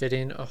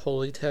befitting a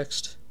holy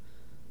text,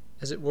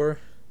 as it were.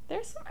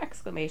 There's some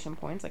exclamation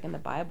points, like in the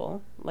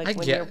Bible, like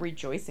when you're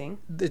rejoicing.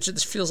 It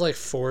just feels like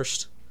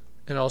forced.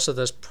 And also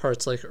there's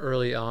parts like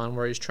early on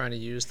where he's trying to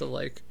use the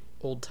like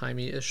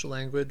old-timey-ish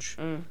language.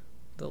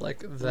 The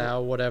like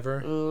thou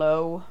whatever.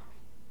 Lo.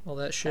 All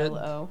that shit.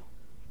 L-O.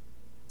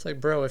 It's like,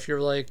 bro, if you're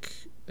like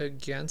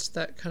against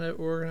that kind of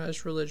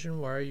organized religion,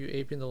 why are you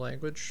aping the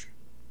language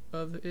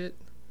of it?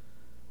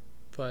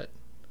 But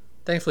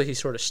thankfully he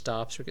sort of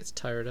stops or gets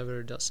tired of it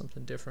or does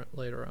something different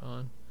later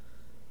on.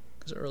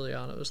 Because early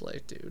on it was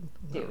like, dude,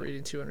 I'm not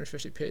reading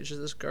 250 pages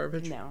of this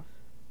garbage. No.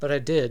 But I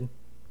did.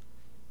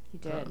 You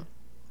did.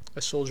 I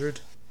soldiered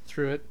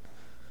through it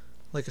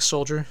like a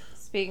soldier.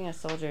 Speaking of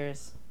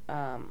soldiers,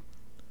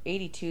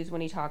 82 is when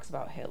he talks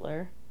about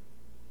Hitler.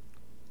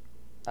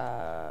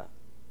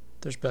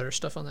 There's better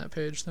stuff on that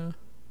page, though.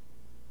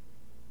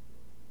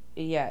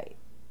 Yeah,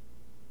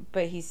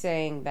 but he's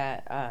saying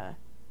that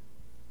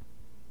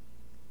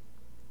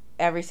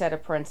every set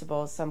of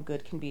principles, some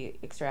good can be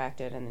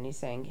extracted, and then he's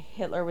saying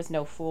Hitler was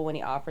no fool when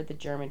he offered the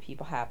German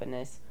people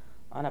happiness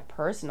on a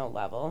personal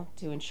level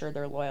to ensure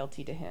their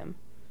loyalty to him.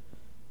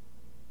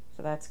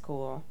 So that's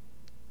cool.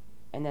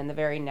 And then the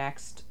very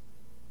next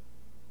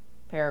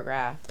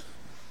paragraph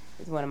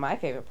is one of my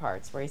favorite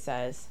parts, where he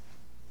says,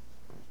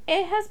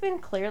 "It has been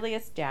clearly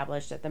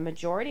established that the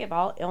majority of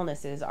all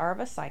illnesses are of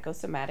a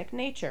psychosomatic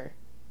nature."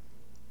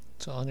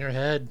 It's all in your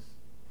head.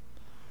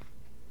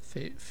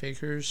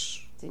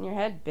 Fakers. It's in your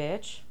head,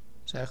 bitch.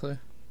 Exactly.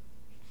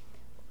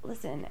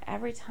 Listen,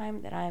 every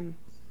time that I'm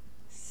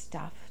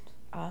stuffed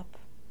up,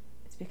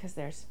 it's because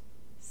there's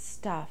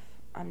stuff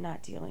I'm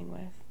not dealing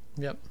with.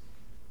 Yep.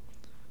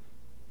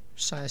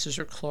 Sinuses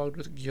are clogged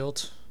with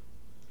guilt.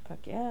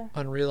 Fuck yeah.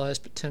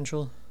 Unrealized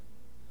potential.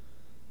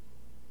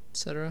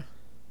 Etc.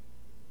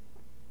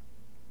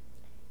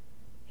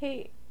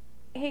 Hey,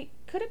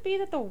 could it be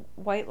that the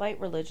white light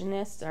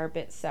religionists are a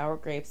bit sour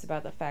grapes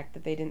about the fact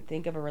that they didn't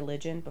think of a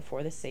religion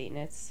before the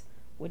Satanists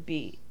would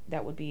be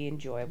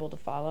enjoyable to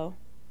follow?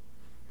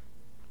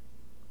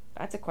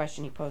 That's a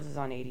question he poses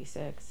on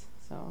 86.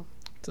 So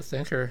It's a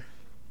thinker.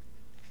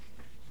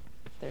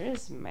 they're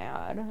just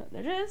mad.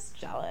 They're just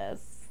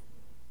jealous.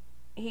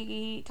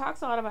 He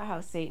talks a lot about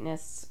how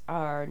Satanists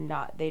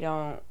they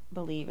don't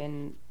believe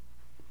in,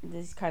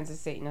 these kinds of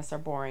Satanists are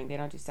boring. They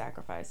don't do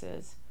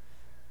sacrifices.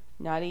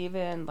 Not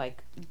even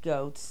like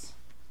goats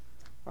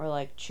or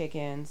like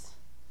chickens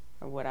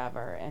or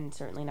whatever, and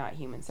certainly not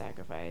human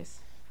sacrifice.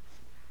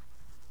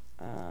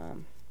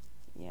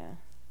 Yeah.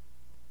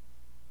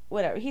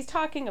 Whatever. He's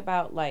talking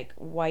about like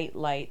white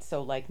light,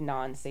 so like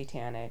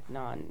non-satanic,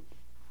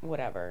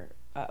 whatever,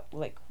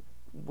 like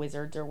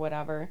wizards or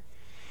whatever.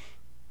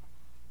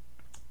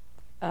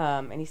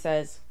 And he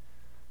says,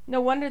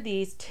 "No wonder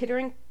these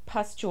tittering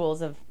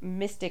pustules of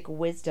mystic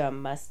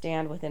wisdom must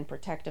stand within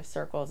protective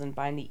circles and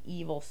bind the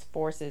evil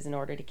forces in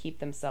order to keep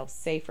themselves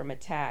safe from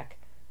attack.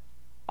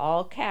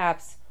 All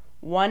caps,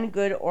 one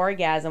good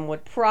orgasm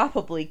would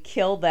probably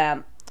kill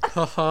them."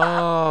 Ha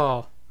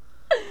ha.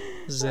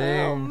 Zing.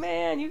 Oh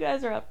man, you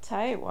guys are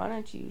uptight. Why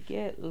don't you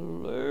get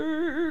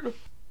laid?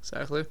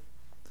 Exactly.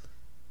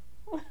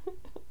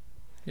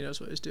 He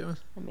knows what he's doing.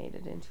 I made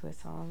it into a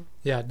song.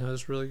 Yeah, no,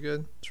 it's really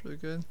good. It's really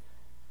good.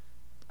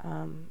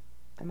 And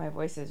my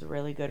voice is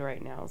really good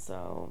right now,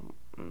 so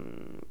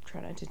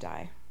try not to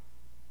die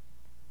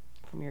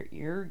from your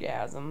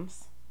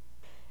eargasms.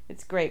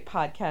 It's great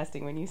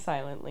podcasting when you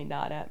silently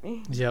nod at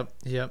me. Yep.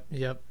 He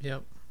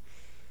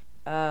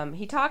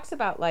talks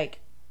about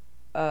like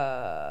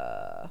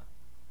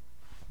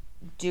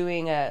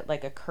doing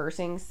a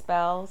cursing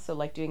spell, so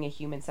like doing a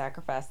human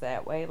sacrifice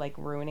that way, like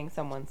ruining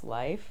someone's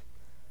life.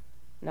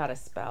 Not a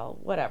spell,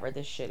 whatever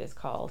this shit is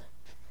called.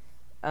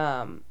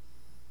 So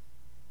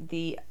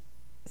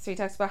he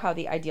talks about how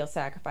the ideal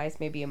sacrifice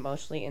may be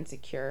emotionally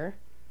insecure,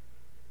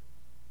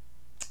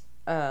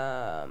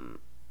 but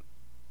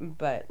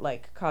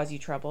like cause you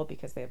trouble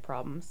because they have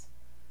problems.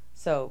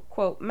 So,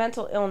 quote,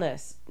 mental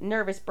illness,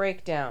 nervous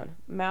breakdown,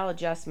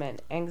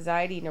 maladjustment,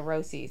 anxiety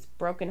neuroses,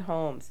 broken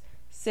homes,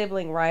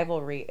 sibling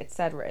rivalry,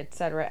 etc.,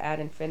 ad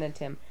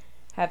infinitum,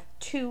 have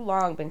too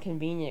long been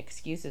convenient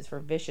excuses for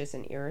vicious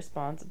and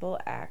irresponsible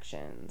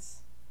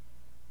actions.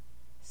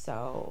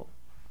 So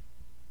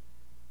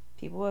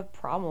people who have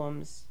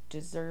problems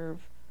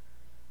deserve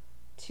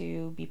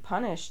to be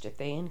punished if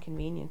they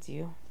inconvenience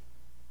you.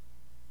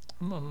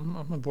 I'm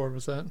on board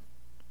with that.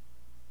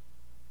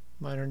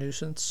 Minor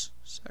nuisance,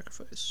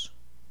 sacrifice.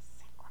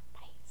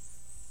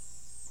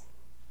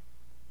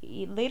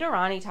 Later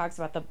on, he's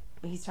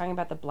talking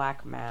about the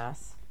Black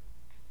Mass.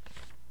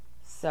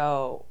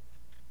 So,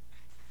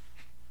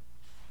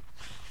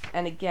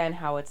 and again,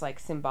 how it's like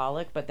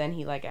symbolic, but then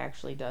he like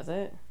actually does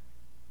it.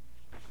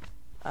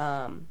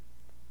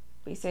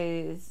 He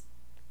says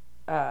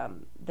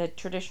the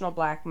traditional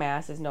Black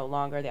Mass is no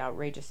longer the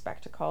outrageous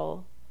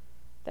spectacle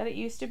that it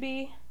used to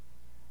be,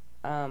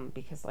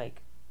 because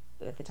like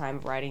at the time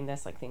of writing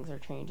this, like things are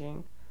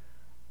changing.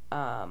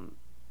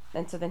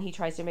 And so then he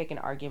tries to make an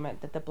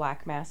argument that the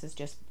Black Mass is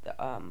just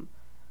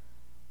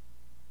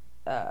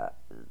a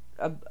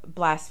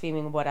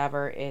blaspheming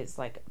whatever is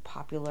like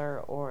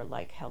popular or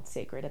like held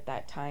sacred at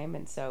that time.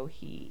 And so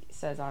he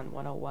says on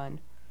 101,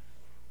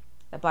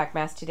 the Black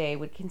Mass today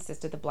would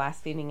consist of the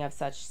blaspheming of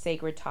such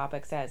sacred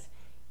topics as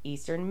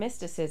Eastern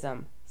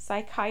mysticism,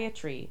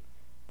 psychiatry,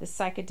 the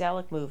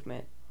psychedelic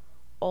movement,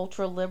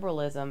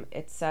 ultra-liberalism,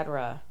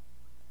 etc.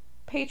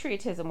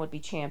 Patriotism would be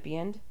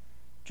championed.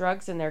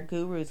 Drugs and their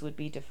gurus would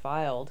be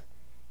defiled.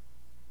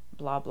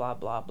 Blah, blah,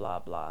 blah, blah,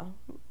 blah.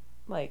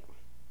 Like,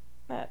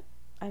 that,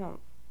 I don't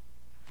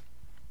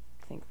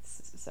think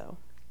so.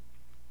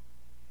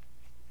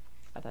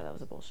 I thought that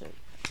was a bullshit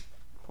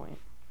point.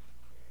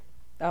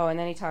 Oh, and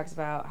then he talks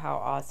about how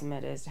awesome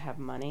it is to have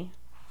money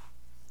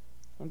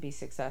and be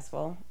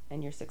successful,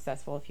 and you're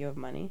successful if you have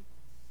money.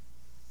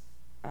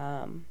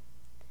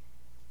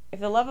 If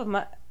the love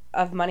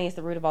of money is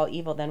the root of all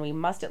evil, then we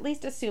must at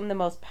least assume the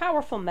most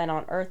powerful men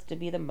on earth to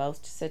be the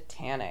most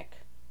satanic.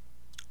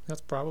 That's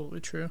probably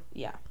true.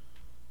 Yeah.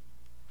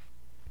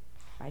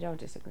 I don't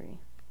disagree.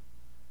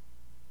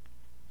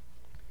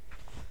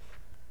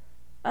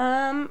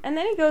 And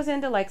then he goes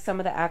into like some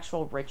of the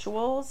actual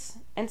rituals.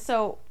 And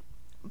so,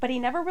 but he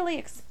never really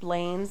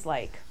explains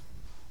like,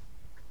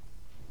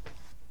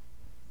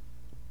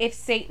 if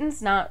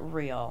Satan's not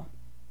real,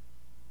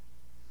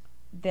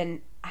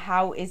 then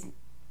how is,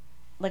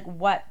 like,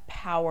 what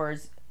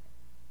powers,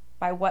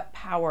 by what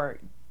power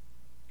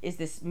is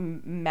this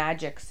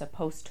magic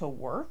supposed to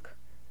work?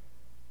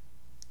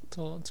 It's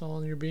all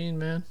in your being,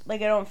 man.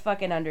 Like, I don't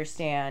fucking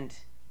understand.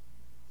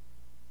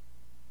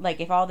 Like,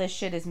 if all this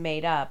shit is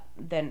made up,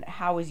 then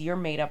how is your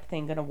made up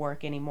thing gonna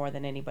work any more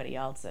than anybody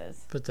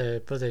else's? But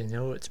they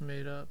know it's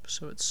made up,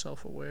 so it's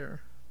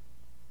self-aware.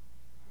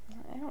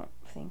 I don't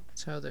think.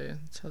 That's how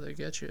they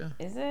get you.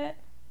 Is it?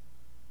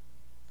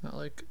 Not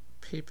like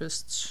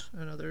papists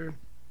and other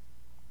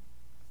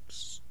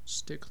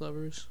stick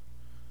lovers.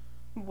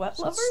 What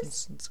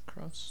lovers? It's a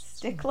cross.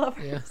 Stick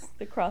lovers? Yeah.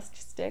 The crossed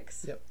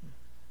sticks? Yep.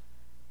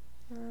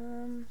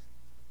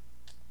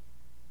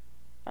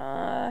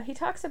 He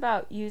talks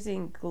about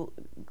using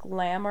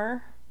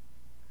glamour,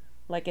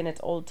 like in its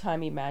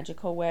old-timey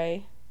magical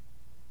way.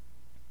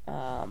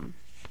 And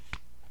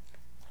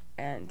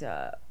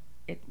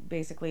it's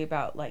basically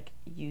about, like,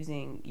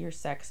 using your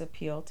sex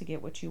appeal to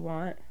get what you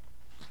want.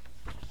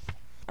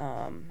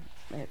 And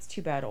it's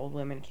too bad old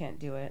women can't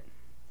do it.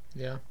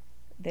 Yeah.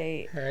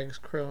 They hags,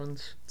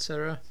 crones,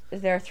 etc.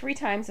 There are 3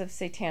 times of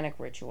satanic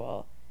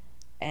ritual,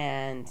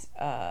 and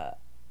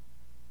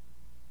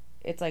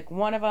it's like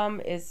one of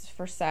them is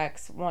for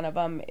sex, one of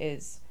them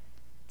is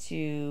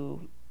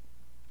to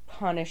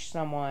punish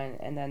someone,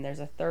 and then there's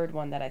a third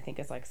one that I think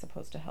is like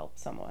supposed to help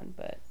someone.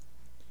 But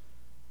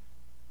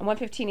on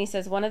 115 he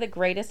says, one of the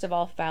greatest of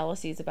all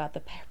fallacies about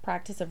the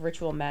practice of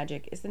ritual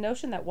magic is the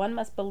notion that one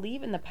must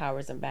believe in the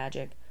powers of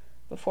magic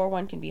before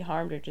one can be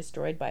harmed or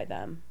destroyed by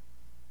them.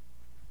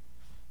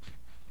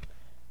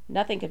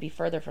 Nothing could be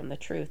further from the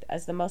truth,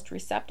 as the most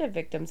receptive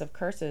victims of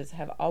curses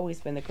have always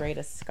been the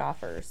greatest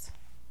scoffers.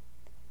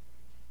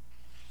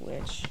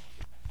 Which,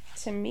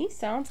 to me,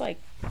 sounds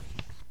like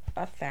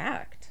a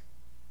fact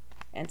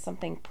and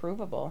something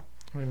provable.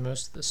 I mean,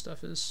 most of this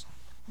stuff is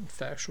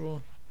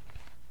factual,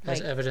 like,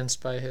 as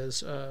evidenced by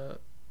his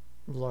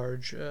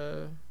large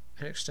and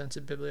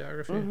extensive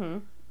bibliography. Mm-hmm.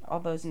 All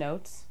those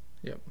notes.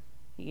 Yep.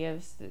 He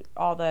gives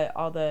all the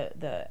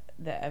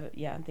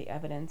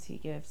evidence he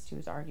gives to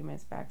his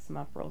arguments, backs them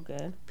up real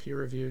good.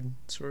 Peer-reviewed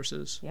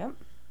sources. Yep.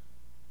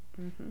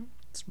 Mm-hmm.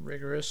 It's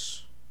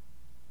rigorous.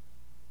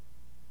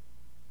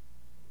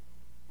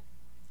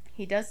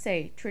 He does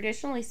say,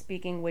 traditionally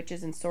speaking,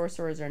 witches and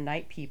sorcerers are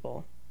night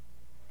people.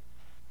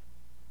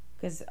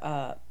 Because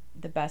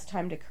the best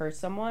time to curse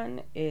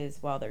someone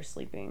is while they're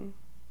sleeping.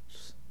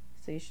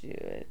 So you should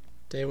do it.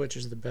 Day witch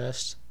is the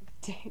best.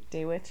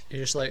 Day witch? You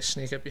just like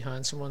sneak up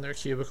behind someone in their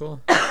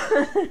cubicle.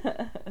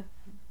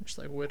 Just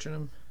like witching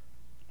them.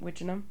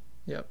 Witching them?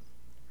 Yep.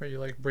 Or you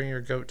like bring your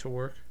goat to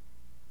work.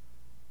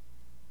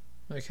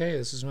 Like, hey,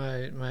 this is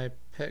my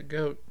pet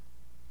goat,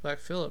 Black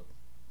Phillip.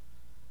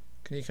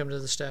 Can you come to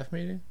the staff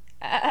meeting?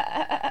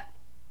 And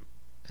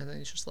then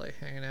he's just like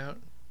hanging out.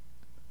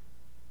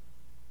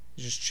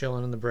 He's just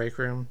chilling in the break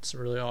room. It's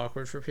really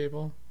awkward for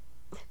people.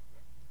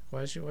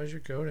 Why is your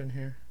goat in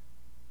here?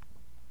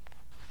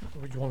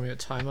 Would you want me to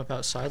tie him up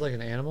outside like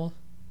an animal?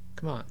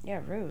 Come on.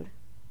 Yeah, rude.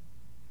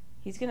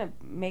 He's gonna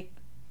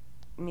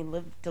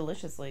live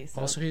deliciously. So.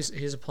 Also,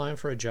 he's applying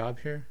for a job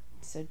here.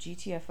 So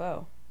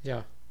GTFO.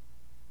 Yeah.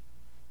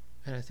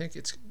 And I think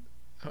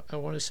I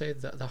want to say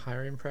that the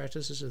hiring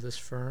practices of this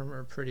firm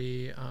are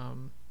pretty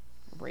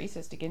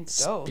racist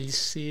against goats.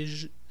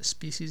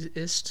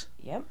 Speciesist.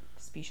 Yep.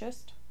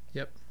 Specious.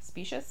 Yep.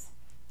 Specious.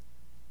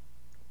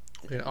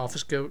 We got an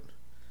office goat.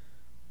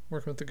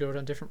 Working with the goat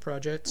on different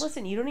projects.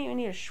 Listen, you don't even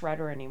need a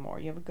shredder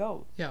anymore. You have a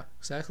goat. Yeah,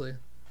 exactly.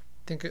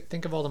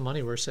 Think of all the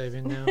money we're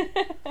saving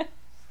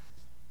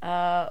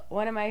now.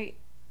 One of my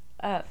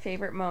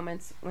favorite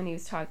moments when he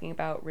was talking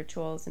about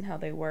rituals and how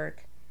they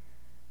work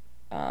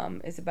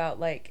is about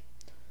like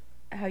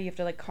how you have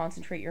to like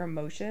concentrate your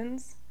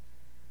emotions.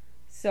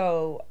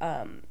 So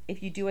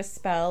if you do a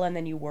spell and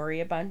then you worry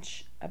a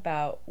bunch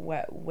about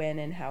when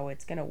and how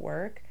it's gonna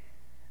work,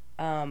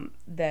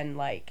 then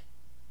like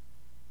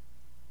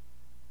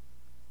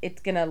it's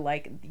gonna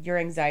like your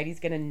anxiety's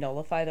gonna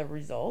nullify the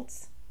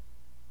results.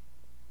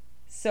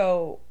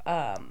 So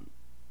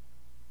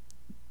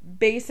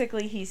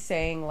basically he's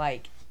saying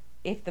like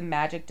if the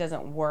magic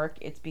doesn't work,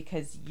 it's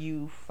because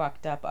you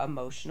fucked up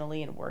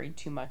emotionally and worried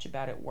too much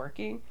about it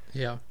working.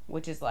 Yeah.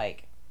 Which is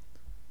like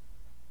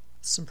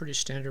some pretty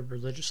standard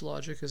religious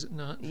logic, is it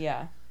not?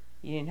 Yeah.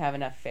 You didn't have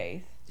enough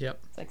faith.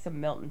 Yep. It's like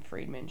some Milton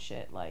Friedman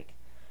shit. Like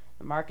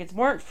the markets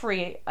weren't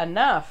free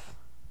enough.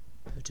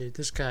 Dude,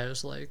 this guy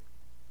was like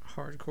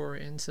hardcore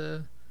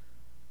into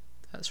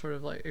that sort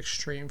of like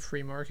extreme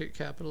free market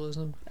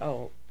capitalism.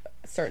 Oh,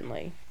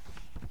 certainly.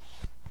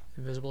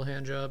 Invisible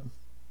hand job,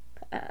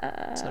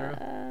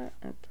 etc.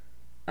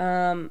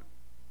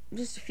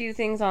 Just a few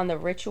things on the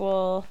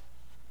ritual.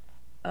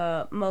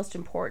 Most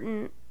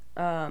important,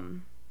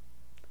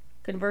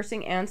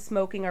 conversing and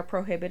smoking are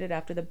prohibited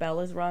after the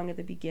bell is rung at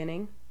the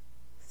beginning.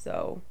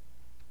 So,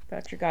 put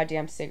out your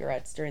goddamn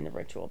cigarettes during the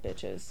ritual,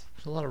 bitches.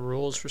 There's a lot of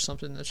rules for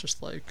something that's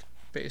just like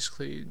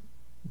basically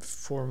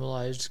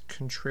formalized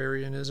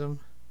contrarianism.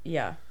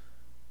 Yeah.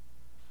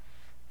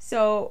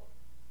 So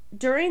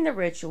during the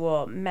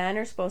ritual, men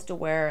are supposed to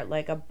wear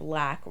like a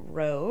black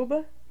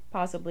robe,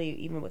 possibly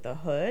even with a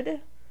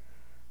hood,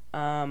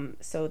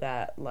 so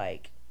that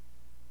like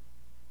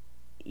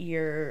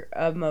your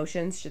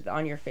emotions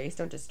on your face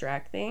don't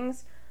distract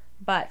things.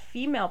 But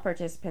female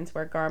participants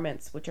wear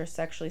garments which are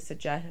sexually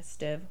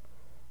suggestive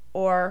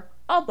or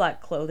all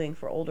black clothing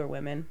for older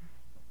women.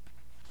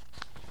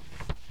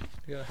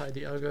 You gotta hide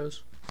the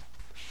uggos.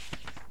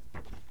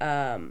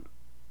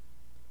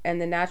 And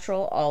the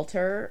natural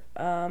altar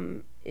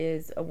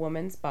is a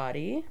woman's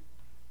body,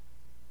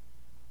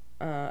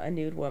 a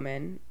nude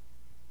woman,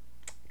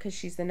 because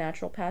she's the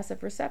natural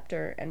passive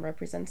receptor and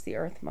represents the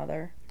Earth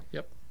Mother.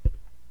 Yep.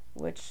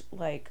 Which,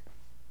 like,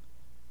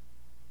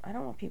 I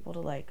don't want people to,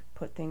 like,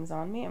 put things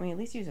on me. I mean, at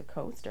least use a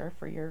coaster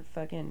for your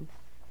fucking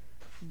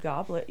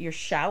goblet, your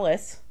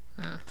chalice.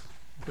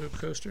 Boob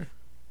coaster.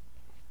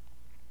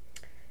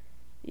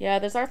 Yeah,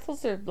 there's all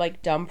sorts of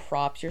like dumb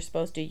props you're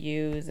supposed to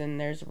use, and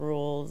there's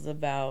rules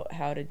about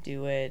how to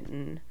do it,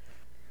 and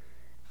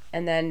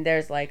then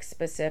there's like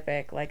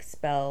specific like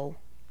spell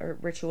or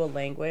ritual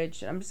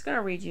language. I'm just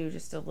gonna read you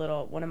just a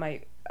little one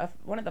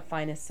of the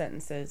finest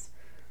sentences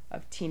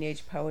of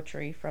teenage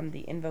poetry from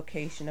the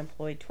invocation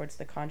employed towards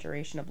the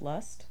conjuration of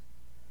lust.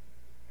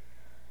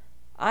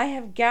 I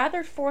have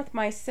gathered forth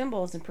my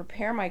symbols and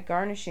prepare my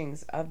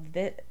garnishings of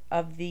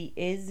the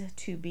is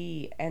to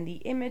be, and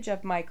the image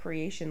of my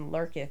creation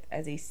lurketh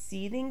as a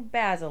seething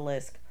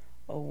basilisk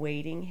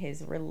awaiting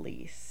his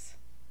release.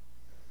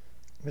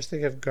 I just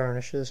think of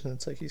garnishes, and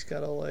it's like he's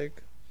got a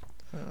like,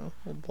 I don't know,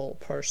 a bolt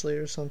parsley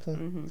or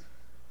something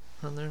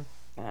on there.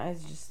 I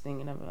was just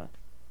thinking of a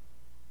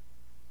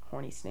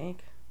horny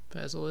snake.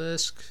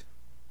 Basilisk,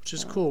 which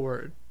is a cool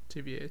word,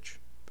 TBH.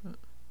 But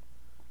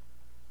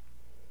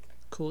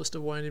coolest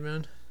of whiny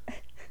men.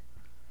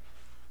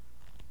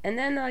 And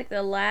then like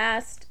the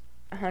last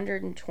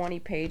 120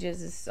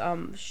 pages is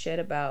some shit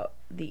about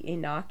the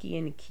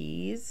Enochian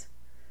keys.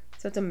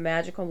 So it's a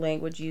magical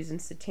language used in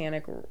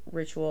satanic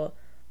ritual,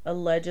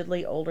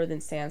 allegedly older than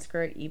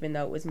Sanskrit, even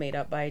though it was made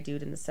up by a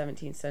dude in the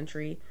 17th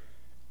century,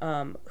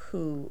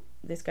 who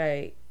this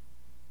guy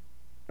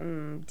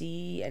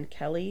D and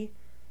Kelly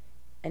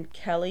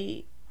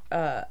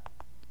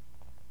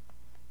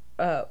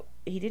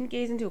he didn't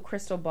gaze into a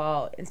crystal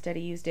ball. Instead,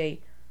 he used a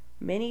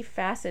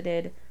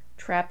many-faceted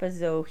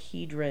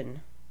trapezohedron.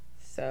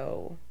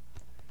 So,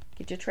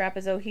 get your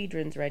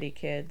trapezohedrons ready,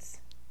 kids.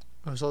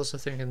 I was also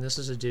thinking this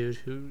is a dude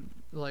who,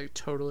 like,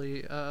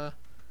 totally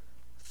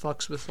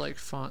fucks with, like,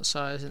 font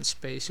size and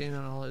spacing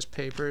on all his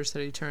papers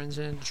that he turns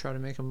in to try to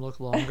make them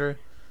look longer.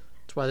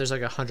 That's why there's,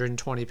 like,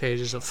 120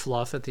 pages of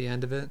fluff at the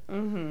end of it.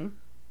 Mm-hmm.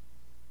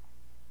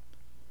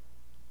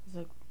 It's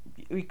like,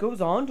 it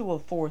goes on to a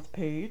fourth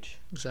page.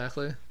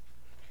 Exactly.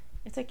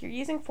 It's like you're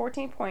using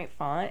 14-point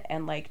font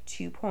and like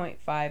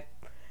 2.5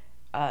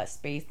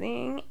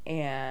 spacing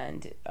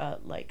and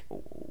like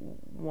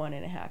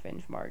 1.5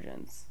 inch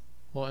margins.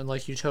 Well, and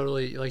like you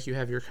totally like you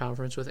have your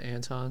conference with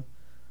Anton,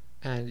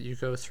 and you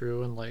go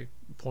through and like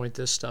point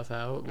this stuff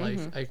out.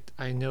 Like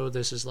I know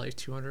this is like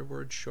 200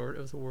 words short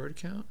of the word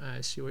count. And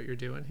I see what you're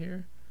doing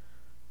here.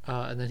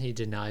 And then he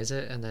denies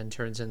it and then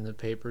turns in the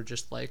paper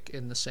just like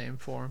in the same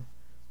form,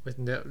 with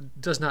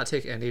does not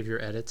take any of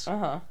your edits.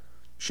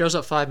 Shows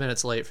up 5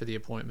 minutes late for the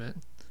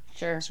appointment.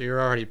 Sure. So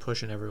you're already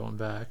pushing everyone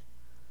back,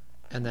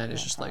 and then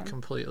it's just like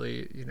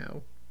completely,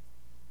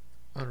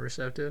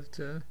 unreceptive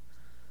to.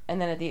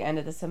 And then at the end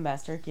of the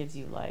semester, it gives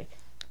you like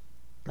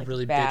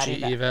really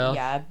bitchy eval.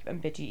 Yeah,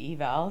 bitchy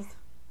evals.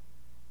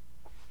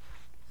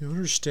 You don't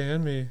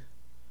understand me.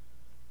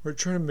 We're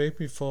trying to make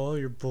me follow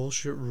your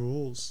bullshit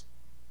rules.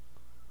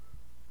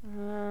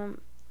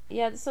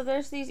 Yeah, so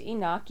there's these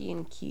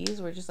Enochian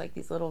keys where just like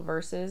these little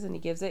verses, and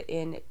he gives it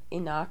in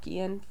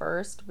Enochian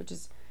first, which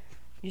is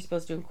you're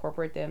supposed to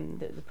incorporate them.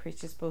 The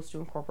priest is supposed to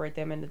incorporate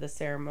them into the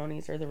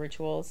ceremonies or the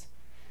rituals.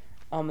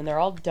 And they're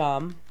all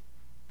dumb.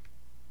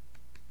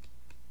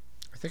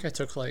 I think I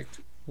took like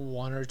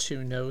 1 or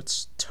 2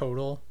 notes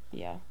total.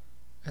 Yeah.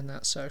 In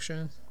that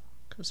section,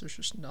 because there's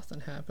just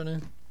nothing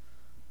happening.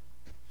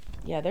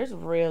 Yeah, there's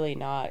really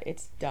not.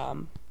 It's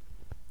dumb.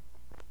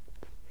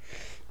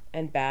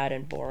 And bad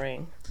and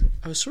boring.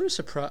 I was sort of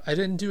surprised. I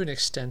didn't do an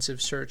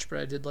extensive search, but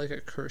I did like a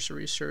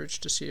cursory search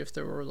to see if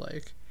there were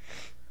like,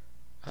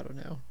 I don't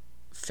know,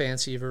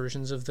 fancy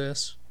versions of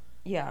this.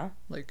 Yeah.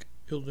 Like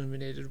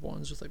illuminated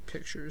ones with like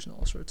pictures and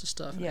all sorts of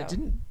stuff. Yeah. I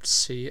didn't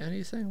see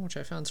anything, which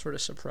I found sort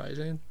of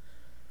surprising.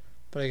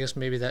 But I guess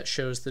maybe that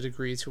shows the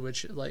degree to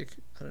which, like,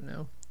 I don't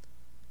know,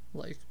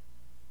 like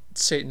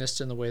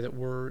Satanists in the way that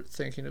we're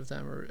thinking of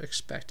them or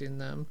expecting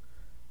them,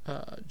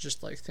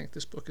 just like think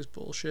this book is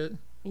bullshit.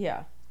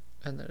 Yeah.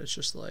 And that it's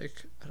just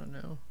like, I don't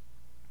know,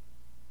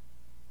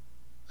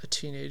 a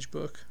teenage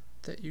book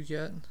that you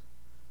get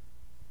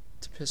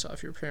to piss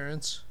off your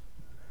parents.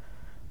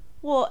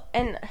 Well,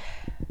 and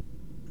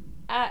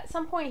at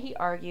some point he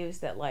argues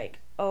that like,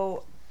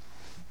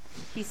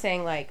 he's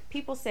saying like,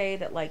 people say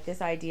that like this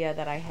idea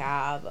that I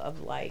have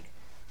of like,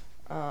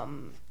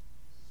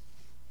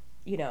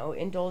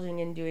 indulging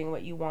in doing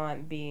what you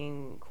want,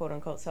 being quote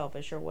unquote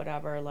selfish or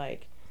whatever,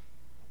 like,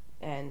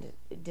 and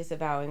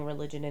disavowing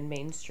religion and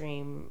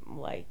mainstream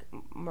like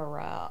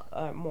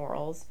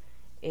morals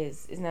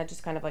isn't that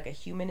just kind of like a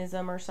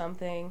humanism or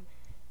something?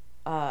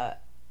 And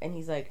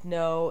he's like,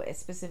 no, it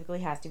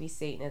specifically has to be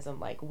Satanism.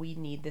 Like, we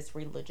need this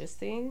religious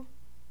thing.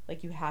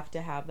 Like, you have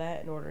to have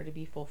that in order to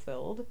be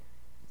fulfilled.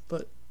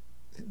 But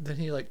then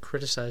he like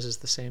criticizes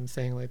the same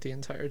thing like the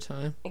entire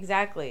time.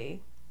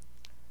 Exactly.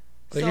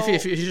 Like, so,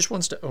 if he just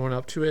wants to own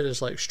up to it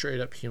as like straight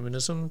up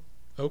humanism,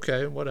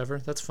 okay, whatever,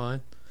 that's fine.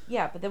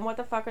 Yeah, but then what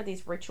the fuck are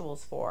these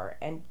rituals for?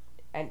 And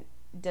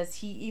does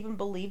he even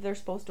believe they're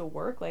supposed to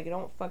work? Like, I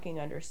don't fucking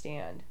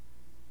understand.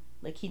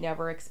 Like, he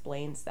never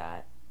explains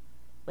that.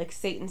 Like,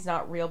 Satan's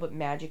not real, but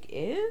magic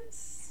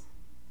is?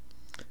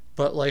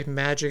 But, like,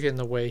 magic in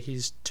the way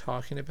he's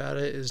talking about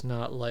it is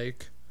not,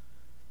 like,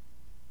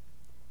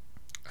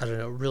 I don't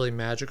know, really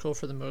magical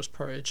for the most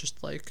part. It's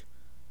just, like,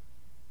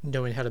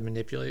 knowing how to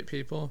manipulate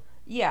people.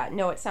 Yeah,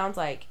 no, it sounds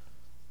like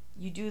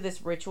you do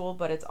this ritual,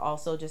 but it's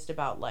also just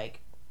about,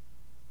 like,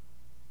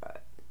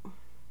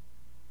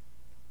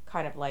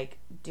 kind of like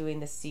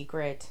doing the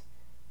secret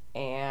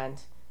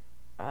and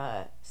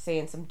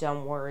saying some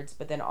dumb words,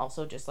 but then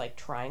also just like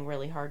trying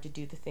really hard to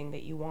do the thing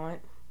that you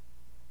want.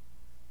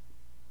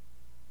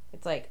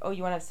 It's like, oh,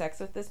 you want to have sex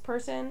with this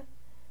person?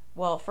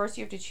 Well, first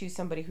you have to choose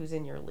somebody who's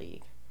in your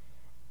league,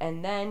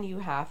 and then you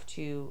have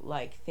to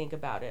like think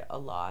about it a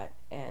lot,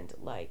 and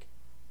like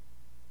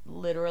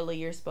literally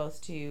you're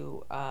supposed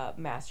to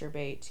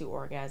masturbate to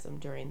orgasm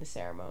during the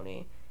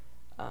ceremony.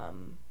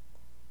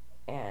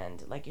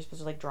 And like you're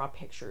supposed to like draw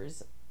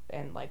pictures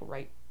and like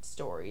write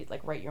stories,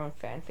 like write your own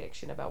fan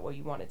fiction about what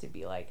you want it to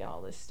be like and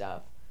all this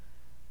stuff.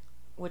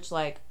 Which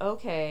like,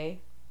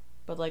 okay,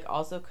 but like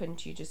also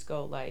couldn't you just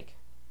go like,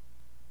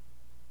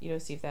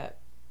 see if that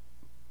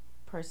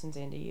person's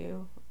into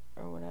you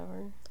or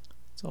whatever?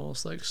 It's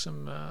almost like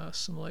some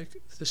like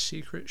The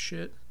Secret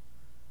shit.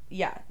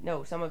 Yeah,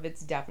 no, some of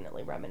it's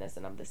definitely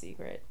reminiscent of The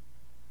Secret.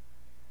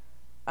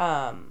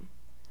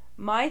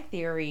 My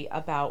theory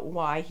about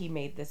why he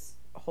made this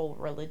whole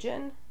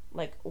religion,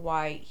 like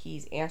why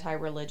he's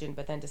anti-religion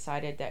but then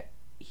decided that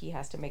he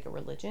has to make a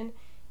religion,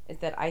 is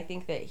that I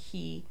think that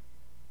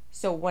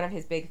so one of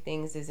his big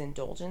things is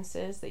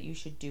indulgences, that you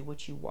should do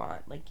what you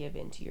want, like give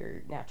in to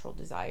your natural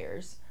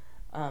desires,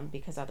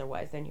 because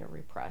otherwise then you're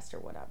repressed or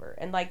whatever.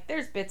 And like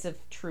there's bits of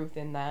truth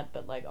in that,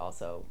 but like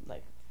also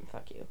like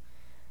fuck you.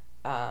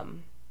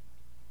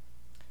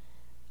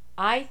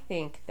 I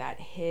think that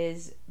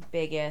his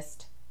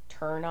biggest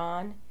turn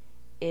on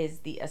is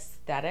the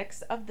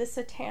aesthetics of the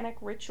satanic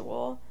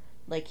ritual.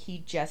 Like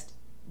he just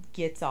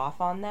gets off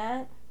on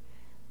that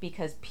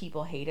because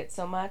people hate it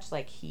so much.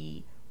 Like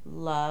he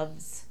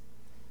loves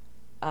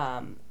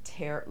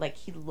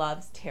he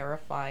loves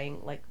terrifying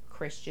like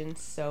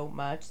Christians so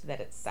much that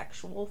it's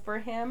sexual for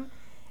him,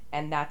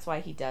 and that's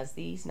why he does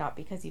these, not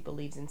because he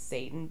believes in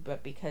Satan,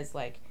 but because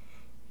like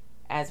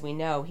as we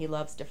know, he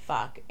loves to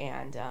fuck,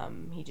 and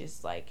he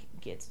just like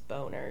gets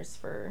boners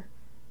for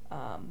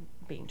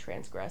being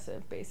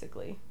transgressive,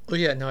 basically. Well,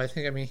 yeah, no,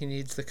 I mean, he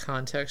needs the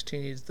context, he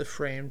needs the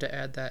frame to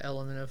add that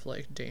element of,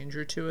 like,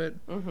 danger to it.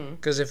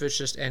 Because if it's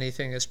just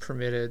anything is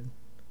permitted,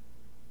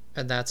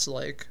 and that's,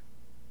 like,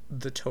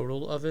 the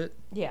total of it,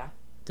 yeah,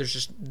 there's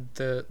just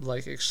the,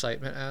 like,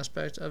 excitement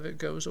aspect of it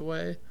goes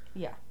away.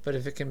 Yeah. But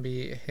if it can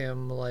be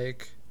him,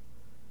 like,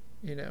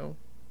 you know,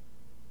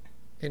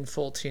 in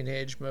full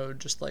teenage mode,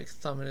 just like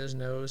thumbing his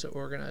nose at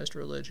organized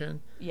religion.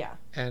 Yeah.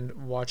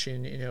 And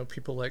watching, you know,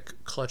 people like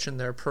clutching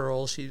their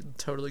pearls, he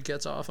totally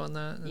gets off on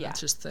that. And that's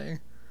his thing.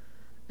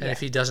 And if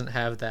he doesn't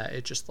have that,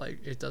 it just like,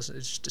 it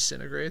just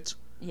disintegrates.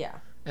 Yeah.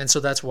 And so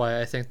that's why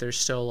I think there's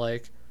still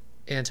like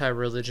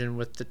anti-religion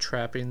with the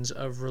trappings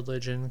of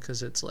religion,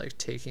 because it's like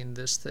taking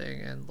this thing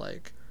and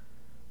like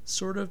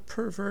sort of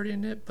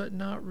perverting it, but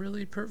not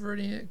really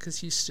perverting it, because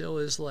he still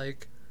is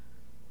like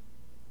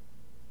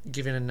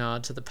giving a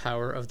nod to the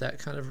power of that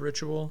kind of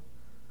ritual.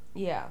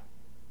 Yeah.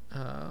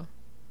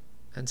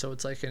 And so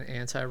it's like an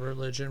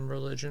anti-religion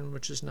religion,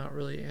 which is not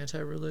really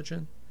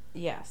anti-religion.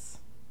 Yes.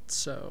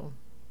 So,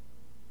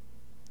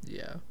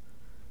 yeah.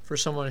 For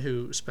someone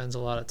who spends a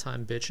lot of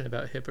time bitching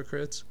about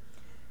hypocrites.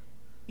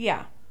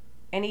 Yeah.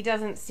 And he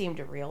doesn't seem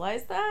to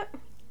realize that.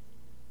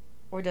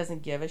 Or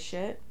doesn't give a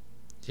shit.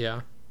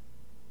 Yeah.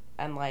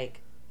 And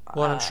like...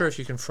 Well, I'm sure if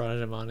you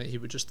confronted him on it, he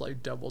would just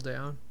like double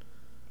down.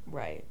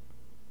 Right.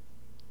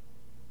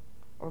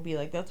 Or be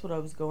like, that's what I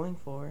was going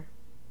for.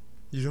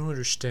 You don't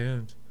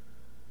understand.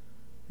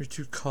 You're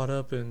too caught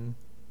up in,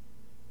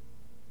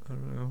 I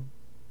don't know,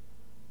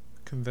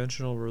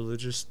 conventional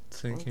religious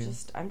thinking.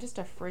 I'm just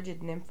a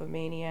frigid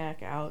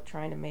nymphomaniac out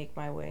trying to make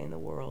my way in the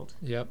world.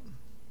 Yep.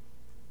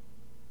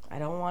 I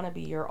don't want to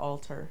be your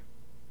altar.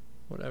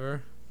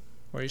 Whatever.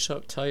 Why are you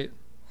so uptight?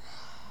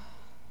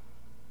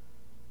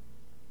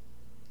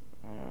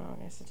 I don't know.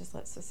 I guess I just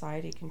let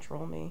society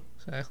control me.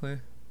 Exactly.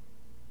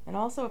 And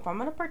also, if I'm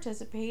going to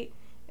participate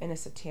in a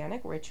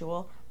satanic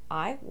ritual,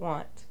 I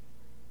want,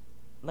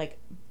 like,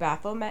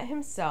 Baphomet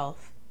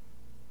himself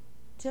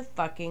to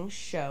fucking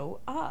show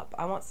up.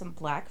 I want some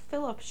Black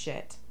Phillip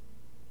shit.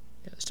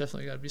 Yeah, there's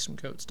definitely got to be some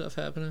goat stuff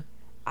happening.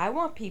 I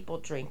want people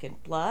drinking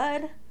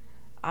blood.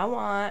 I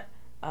want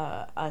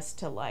us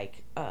to,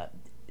 like, I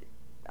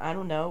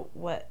don't know,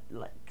 what,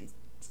 like,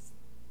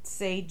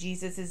 say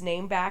Jesus'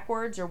 name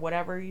backwards or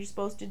whatever you're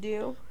supposed to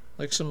do.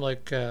 Like some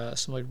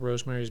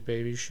Rosemary's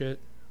Baby shit.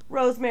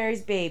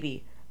 Rosemary's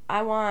Baby.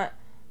 I want,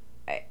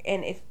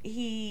 and if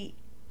he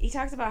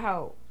talks about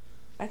how,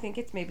 I think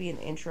it's maybe an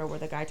intro where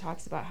the guy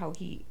talks about how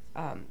he,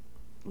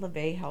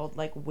 LaVey held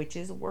like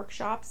witches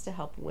workshops to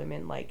help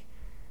women like,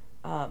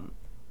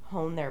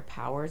 hone their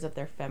powers of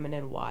their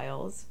feminine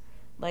wiles.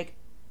 Like,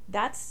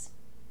 that's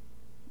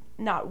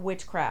not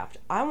witchcraft.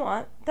 I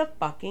want the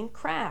fucking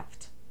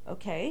craft,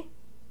 okay?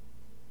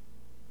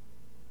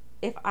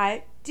 If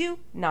I do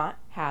not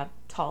have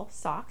tall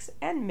socks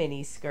and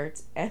mini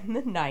skirts and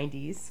the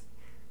 90s.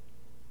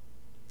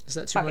 Is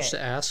that too much to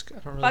ask? I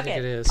don't really think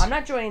it is. I'm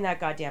not joining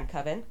that goddamn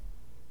coven.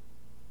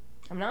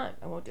 I'm not.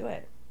 I won't do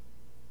it.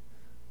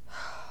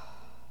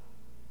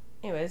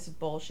 Anyway, this is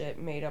bullshit,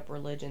 made up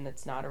religion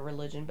that's not a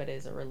religion but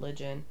is a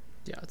religion.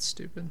 Yeah, it's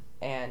stupid.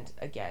 And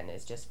again,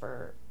 it's just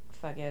for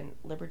fucking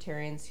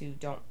libertarians who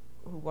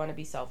want to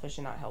be selfish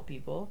and not help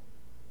people.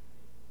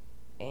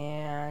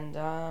 And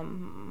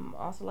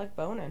also like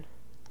boning.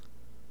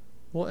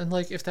 Well, and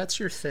like if that's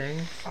your thing,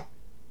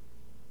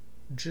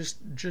 just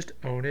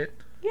own it.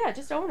 Yeah,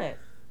 just own it.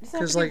 It doesn't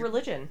have to be like,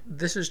 religion.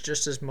 This is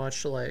just as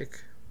much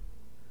like,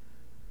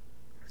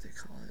 what do they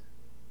call it?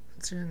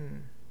 It's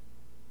in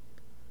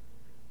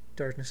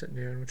Darkness at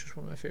Noon, which is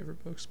one of my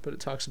favorite books, but it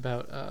talks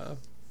about I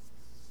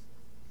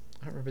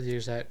don't remember the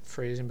exact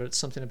phrasing, but it's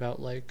something about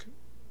like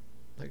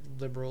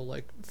liberal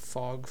like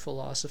fog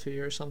philosophy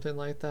or something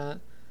like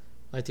that.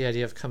 Like the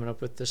idea of coming up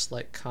with this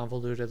like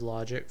convoluted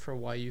logic for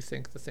why you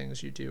think the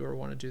things you do or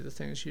want to do the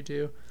things you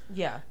do.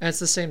 Yeah. And it's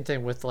the same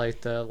thing with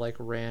like the like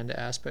Rand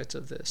aspects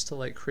of this, to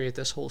like create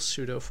this whole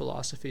pseudo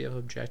philosophy of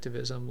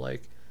objectivism.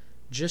 Like,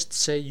 just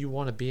say you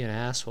want to be an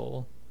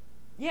asshole.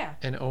 Yeah.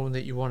 And own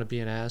that you want to be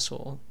an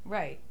asshole.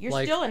 Right. You're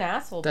like, still an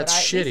asshole, that's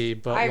but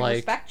shitty, but I like,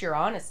 respect your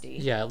honesty.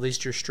 Yeah, at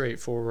least you're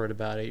straightforward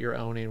about it. You're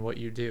owning what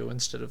you do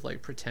instead of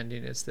like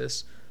pretending it's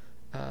this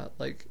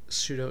like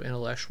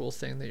pseudo-intellectual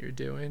thing that you're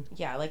doing.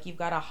 Yeah, like you've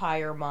got a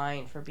higher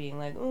mind for being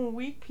like, oh,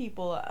 weak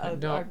people are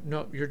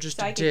no, you're just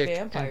a dick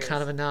vampires. and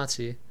kind of a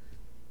Nazi.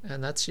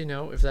 And that's, you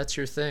know, if that's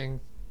your thing,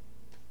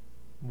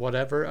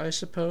 whatever, I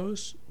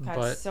suppose. God,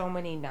 but so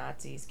many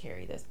Nazis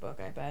carry this book,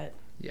 I bet.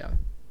 Yeah.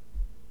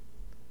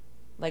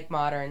 Like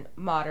modern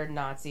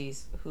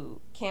Nazis who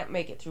can't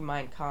make it through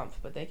Mein Kampf,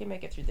 but they can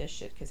make it through this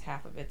shit because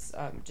half of it's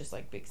just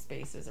like big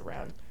spaces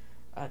around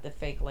the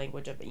fake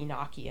language of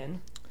Enochian.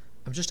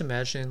 I'm just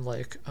imagining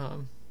like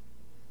God,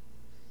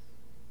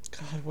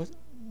 what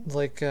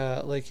like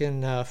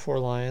in Four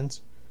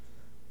Lions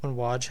when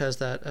Waj has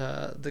that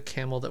the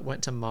camel that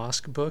went to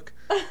mosque book.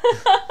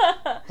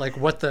 Like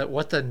what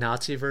the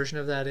Nazi version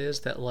of that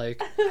is, that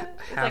like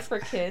It's like for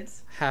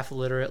kids. half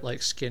literate like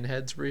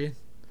skinheads read.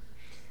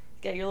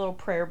 Get your little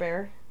prayer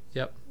bear.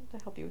 Yep. To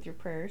help you with your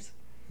prayers.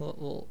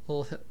 Little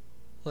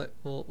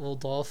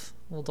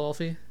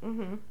Dolphy.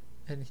 Mm-hmm.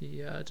 And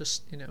he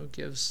just,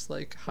 gives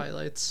like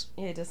highlights.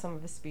 Yeah, he does some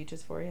of his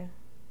speeches for you.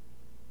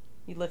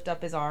 You lift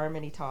up his arm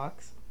and he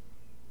talks.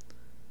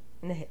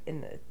 In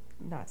the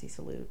Nazi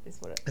salute is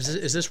what it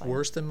is. This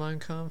worse than Mein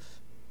Kampf?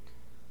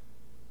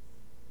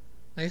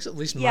 I guess at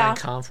least Yeah. Mein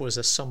Kampf was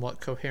a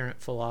somewhat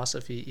coherent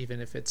philosophy,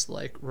 even if it's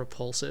like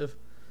repulsive.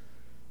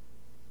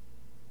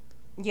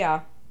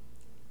 Yeah.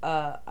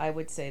 I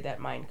would say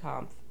that Mein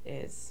Kampf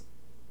is,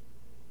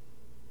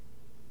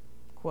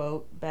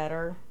 quote,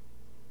 better.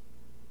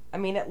 I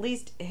mean, at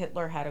least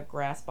Hitler had a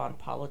grasp on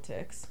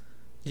politics.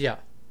 Yeah.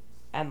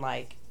 And,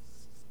 like,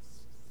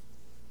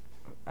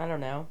 I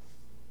don't know,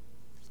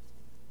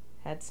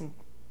 had some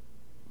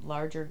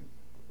larger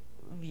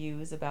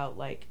views about,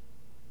 like,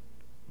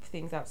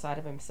 things outside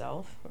of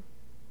himself.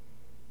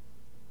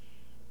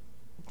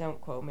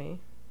 Don't quote me.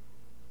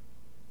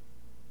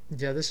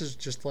 Yeah, this is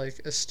just,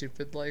 like, a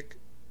stupid, like,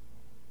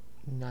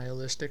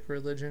 nihilistic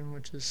religion,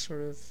 which is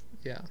sort of,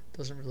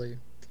 doesn't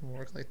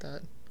work like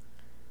that.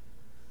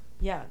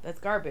 Yeah, that's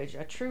garbage.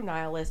 A true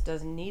nihilist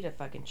doesn't need a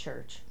fucking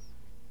church.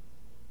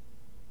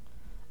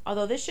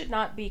 Although this should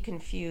not be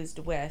confused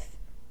with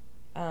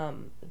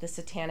the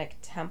Satanic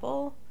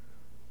Temple,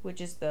 which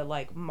is the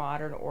like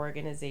modern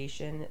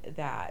organization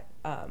that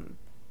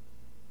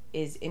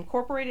is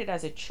incorporated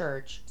as a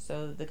church,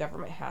 so the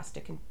government has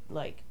to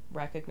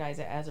recognize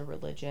it as a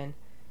religion,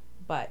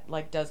 but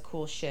like does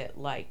cool shit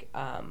like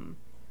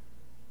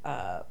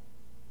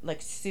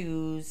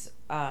sues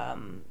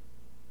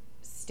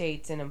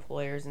states and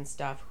employers and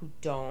stuff who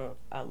don't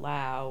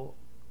allow,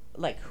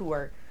 who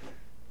are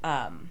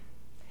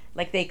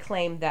they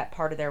claim that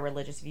part of their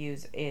religious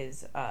views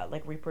is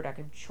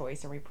reproductive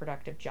choice and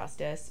reproductive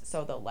justice,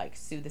 so they'll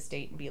sue the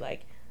state and be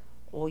like,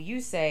 well,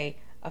 you say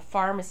a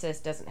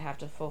pharmacist doesn't have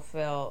to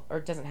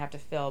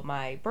fill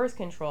my birth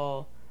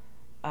control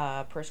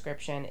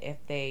prescription if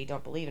they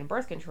don't believe in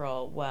birth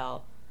control.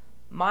 Well,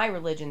 my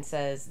religion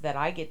says that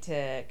I get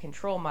to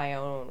control my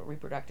own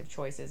reproductive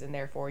choices, and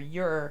therefore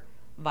you're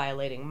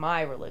violating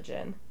my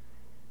religion.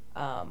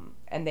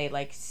 And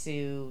they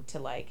sue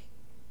to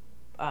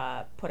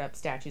put up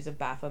statues of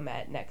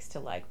Baphomet next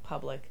to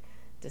public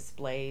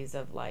displays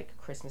of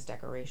Christmas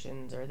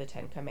decorations or the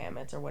Ten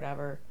Commandments or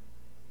whatever.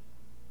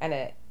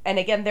 And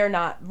again, they're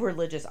not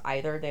religious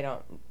either. They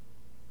don't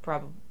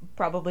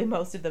probably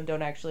most of them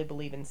don't actually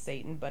believe in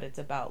Satan, but it's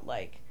about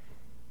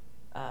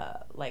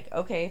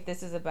okay, if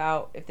this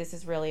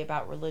is really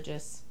about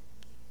religious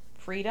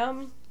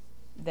freedom,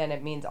 then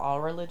it means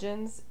all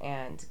religions.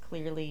 And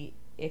clearly,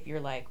 if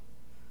you're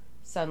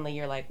suddenly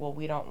you're well,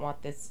 we don't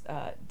want this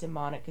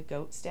demonic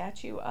goat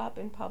statue up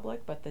in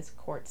public, but this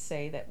courts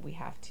say that we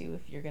have to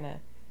if you're gonna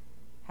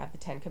have the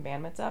Ten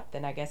Commandments up,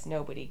 then I guess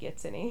nobody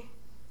gets any.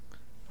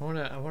 I want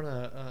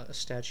a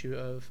statue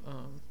of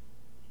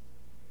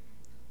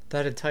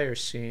that entire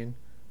scene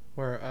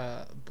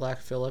where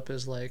Black Phillip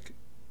is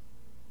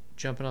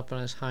jumping up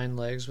on his hind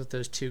legs with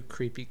those two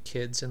creepy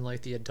kids in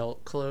the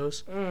adult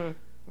clothes. We're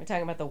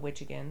talking about The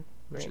Witch again.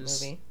 Great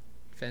movie.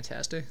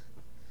 Fantastic.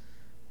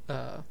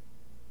 And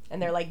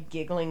they're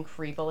giggling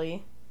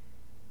creepily.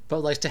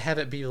 But to have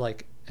it be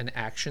an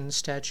action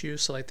statue,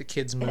 so the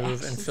kids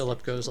move and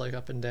Philip goes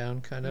up and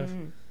down kind of.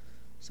 Mm.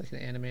 It's an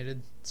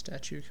animated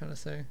statue kind of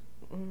thing.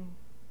 Mm.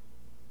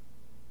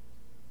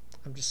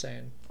 I'm just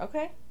saying.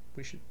 Okay.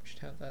 We should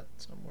have that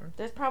somewhere.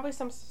 There's probably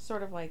some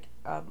sort of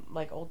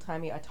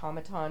old-timey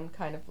automaton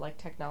kind of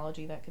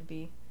technology that could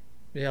be.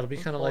 Yeah, it'll be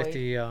kind of like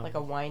the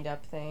a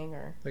wind-up thing,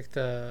 or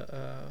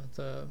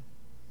the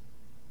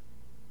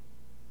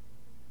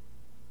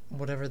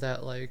whatever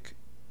that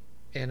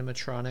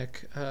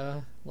animatronic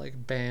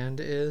band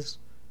is,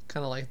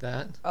 kind of like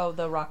that. Oh,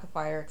 the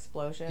Rockafire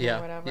explosion or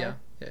whatever.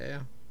 Yeah.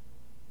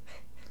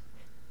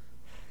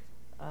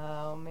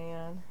 Oh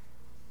man.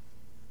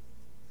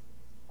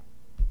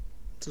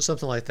 So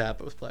something like that,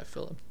 but with Black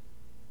Phillip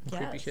and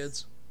creepy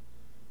kids.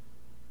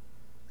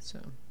 So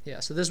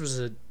this was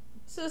a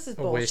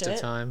waste of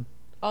time.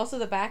 Also,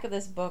 the back of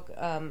this book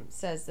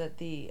says that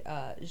the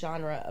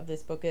genre of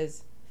this book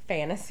is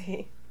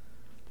fantasy.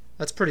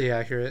 That's pretty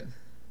accurate.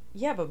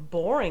 Yeah, but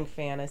boring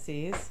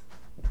fantasies.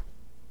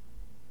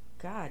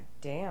 God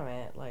damn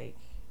it!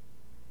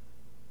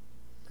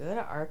 Go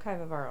to Archive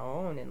of Our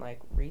Own and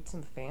read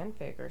some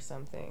fanfic or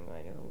something.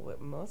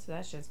 Most of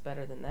that shit's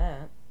better than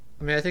that.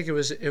 I mean, I think it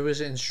was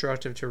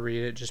instructive to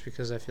read it just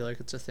because I feel like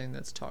it's a thing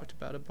that's talked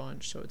about a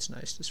bunch, so it's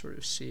nice to sort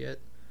of see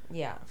it.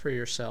 Yeah. For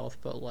yourself,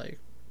 but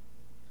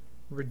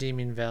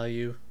redeeming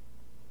value.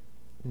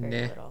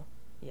 Very little.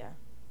 Yeah.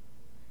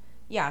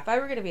 Yeah, if I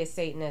were gonna be a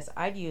Satanist,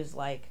 I'd use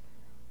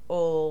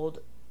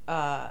old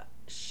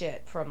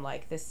shit from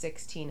the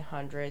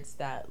 1600s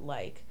that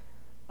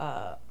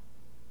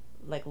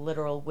like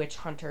literal witch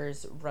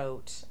hunters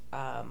wrote,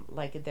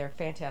 like their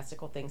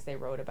fantastical things they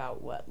wrote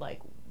about what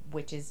like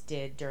witches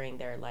did during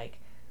their like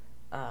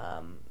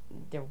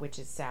their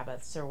witches'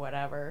 Sabbaths or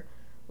whatever.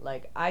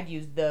 Like, I'd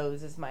use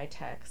those as my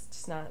text.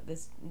 It's not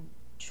this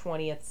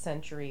 20th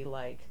century,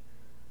 like,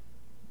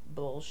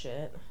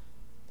 bullshit.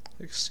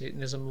 Like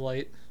Satanism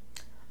light.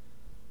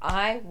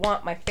 I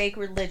want my fake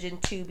religion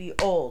to be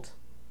old.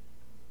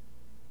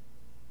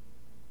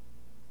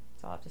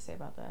 That's all I have to say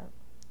about that.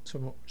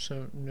 So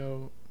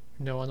no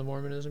on the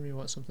Mormonism? You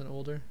want something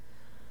older?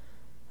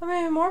 I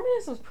mean,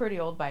 Mormonism's pretty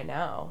old by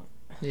now.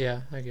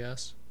 Yeah, I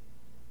guess.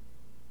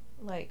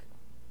 Like,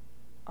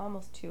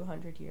 almost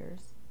 200 years.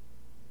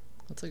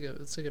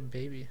 It's like a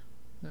baby.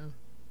 No.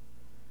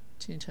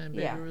 Teeny tiny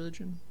baby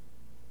religion.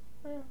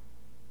 Well,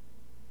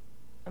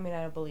 I mean,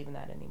 I don't believe in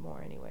that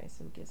anymore anyway,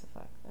 so who gives a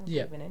fuck? I don't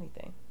believe in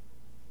anything.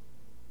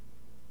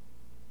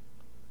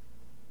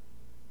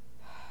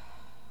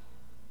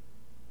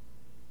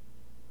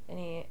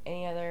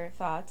 Any other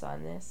thoughts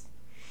on this?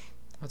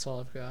 That's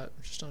all I've got.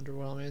 Just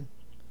underwhelming.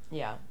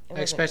 Yeah. I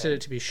expected it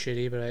to be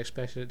shitty, but I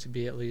expected it to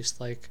be at least,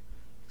 like,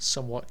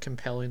 somewhat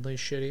compellingly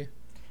shitty.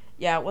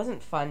 Yeah, it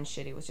wasn't fun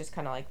shit. It was just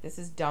kind of like, this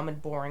is dumb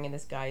and boring, and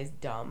this guy is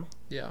dumb.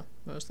 Yeah,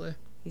 mostly.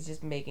 He's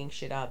just making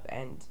shit up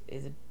and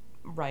is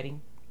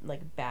writing,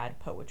 like, bad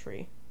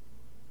poetry.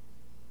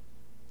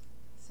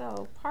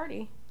 So,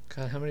 party.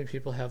 God, how many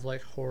people have,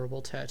 like,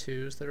 horrible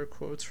tattoos that are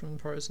quotes from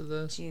parts of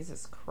this?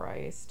 Jesus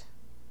Christ.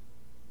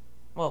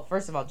 Well,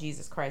 first of all,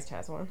 Jesus Christ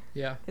has one.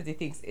 Yeah. Because he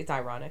thinks it's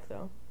ironic,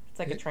 though. It's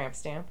like a tramp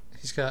stamp.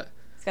 He's got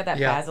that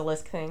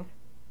basilisk thing.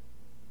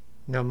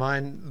 No,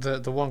 mine,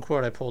 the one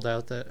quote I pulled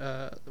out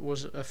that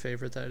was a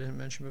favorite that I didn't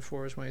mention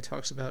before is when he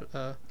talks about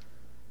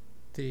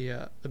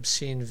the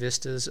obscene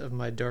vistas of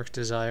my dark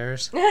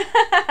desires.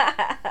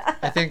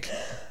 I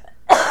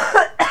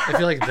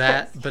feel like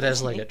that, but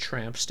as like a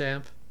tramp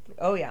stamp.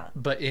 Oh, yeah.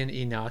 But in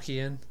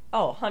Enochian.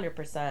 Oh,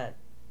 100%.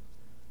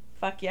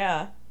 Fuck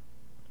yeah.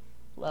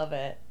 Love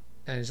it.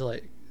 And he's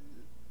like,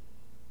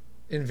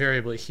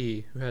 invariably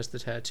he who has the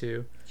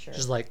tattoo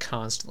just like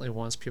constantly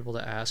wants people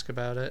to ask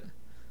about it.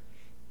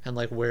 And,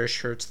 like, wear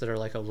shirts that are,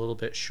 like, a little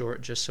bit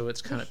short just so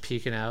it's kind of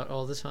peeking out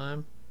all the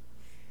time.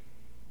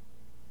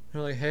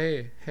 They're like,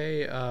 hey,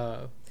 It's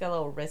got a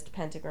little wrist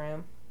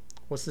pentagram.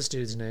 what's this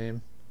dude's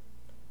name?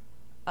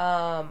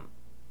 Well,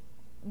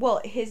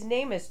 his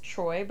name is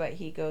Troy, but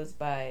he goes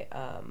by,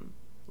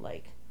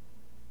 like,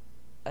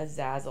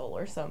 Azazel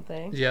or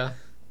something. Yeah.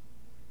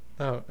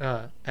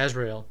 Oh,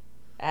 Azrael.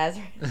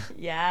 Azrael.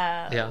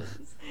 Yeah. Yeah.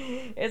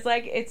 It's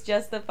like, it's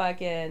just the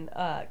fucking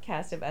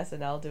cast of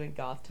SNL doing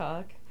goth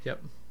talk.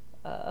 Yep.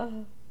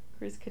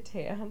 Chris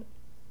Kattan.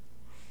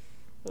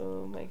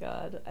 Oh my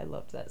god, I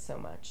loved that so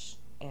much.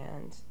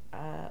 And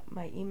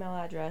my email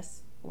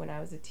address when I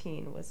was a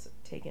teen was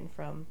taken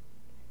from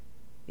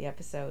the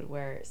episode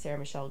where Sarah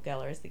Michelle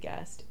Gellar is the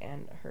guest,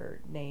 and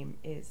her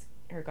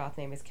goth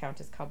name is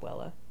Countess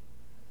Cobwella.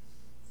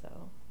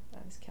 So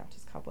that was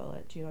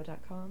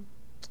countesscobwella@gmail.com.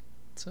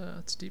 It's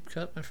a deep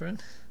cut, my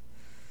friend.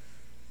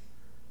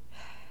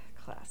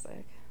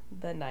 Classic.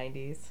 The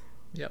 90s.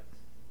 Yep.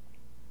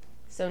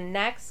 So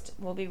next,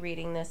 we'll be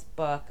reading this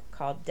book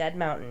called Dead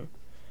Mountain,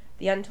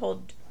 The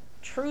Untold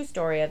True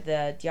Story of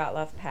the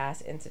Dyatlov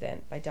Pass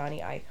Incident by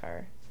Donnie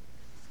Eichar,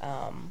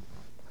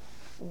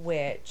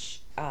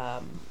 which,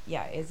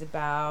 is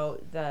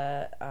about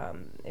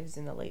it was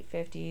in the late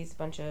 50s, a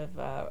bunch of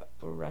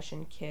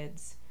Russian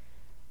kids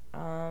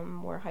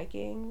were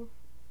hiking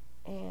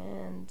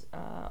and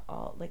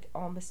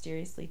all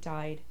mysteriously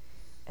died,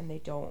 and they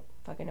don't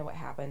fucking know what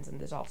happens, and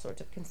there's all sorts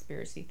of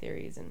conspiracy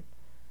theories, and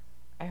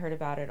I heard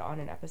about it on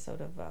an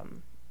episode of,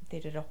 they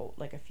did a whole,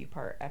 like, a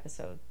few-part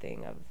episode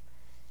thing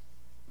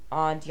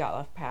on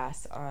Dyatlov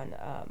Pass on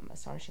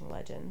Astonishing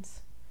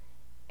Legends,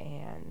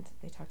 and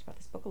they talked about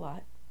this book a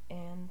lot,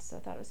 and so I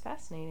thought it was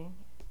fascinating,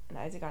 and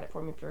Isaac got it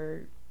for me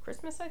for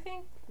Christmas, I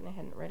think, and I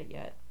hadn't read it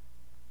yet.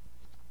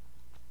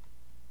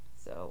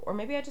 So, or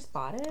maybe I just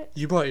bought it.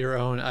 You bought your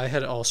own. I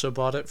had also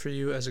bought it for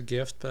you as a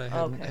gift, but I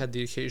hadn't had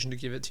the occasion to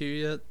give it to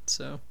you yet,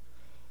 so.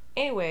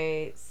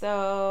 Anyway,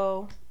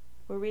 so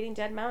we're reading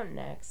Dead Mountain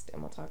next,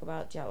 and we'll talk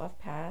about Dyatlov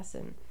Pass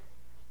and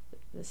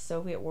the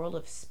Soviet world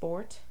of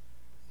sport.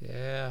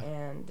 Yeah.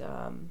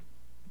 And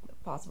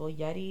possible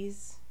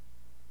Yetis.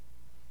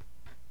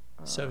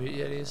 Soviet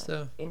Yetis,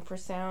 though.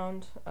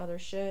 Infrasound, other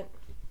shit.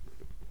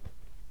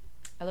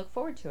 I look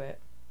forward to it.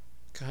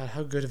 God,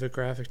 how good of a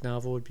graphic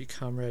novel would be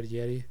Comrade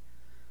Yeti?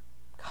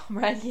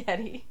 Comrade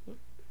Yeti.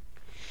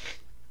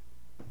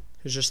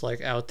 Who's just,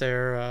 like, out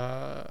there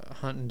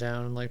hunting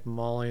down and, like,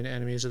 mauling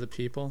enemies of the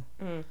people.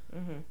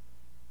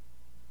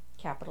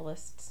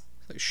 Capitalists.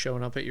 Like,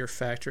 showing up at your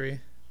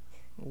factory,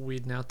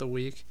 weeding out the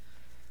weak.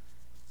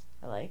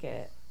 I like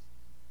it.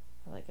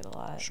 I like it a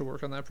lot. Should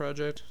work on that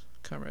project.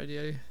 Comrade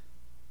Yeti.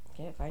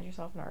 Okay, find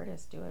yourself an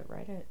artist. Do it.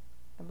 Write it.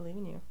 I believe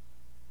in you.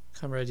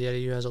 Comrade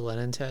Yeti, who has a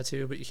Lenin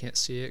tattoo, but you can't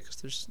see it because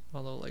there's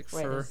all the, like, fur.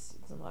 Right, there's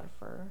a lot of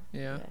fur.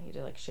 Yeah. He had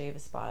to, like, shave a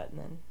spot and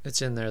then...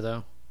 It's in there,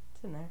 though.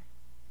 It's in there.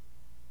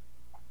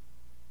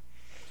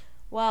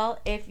 Well,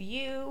 if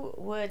you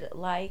would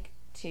like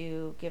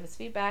to give us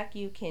feedback,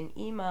 you can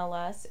email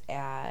us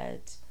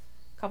at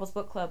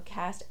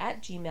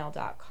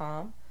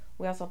couplesbookclubcast@gmail.com.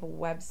 We also have a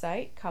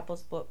website,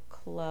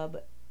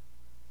 couplesbookclub.blog.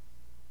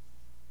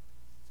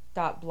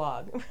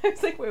 I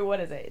was like, wait, what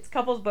is it? It's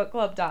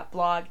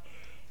couplesbookclub.blog.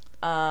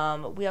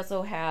 We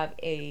also have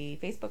a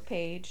Facebook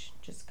page,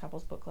 just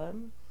Couples Book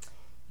Club.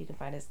 You can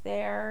find us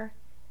there.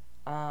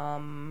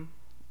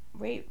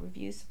 Rate,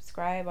 review,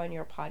 subscribe on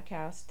your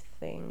podcast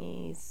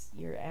thingies,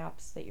 your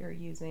apps that you're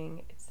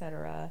using,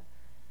 etc.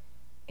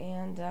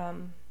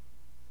 And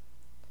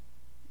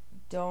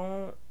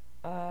don't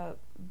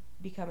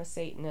become a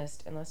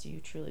Satanist unless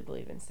you truly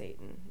believe in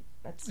Satan.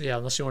 That's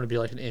unless you want to be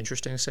like an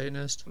interesting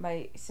Satanist.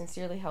 my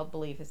sincerely held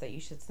belief is that you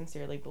should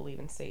sincerely believe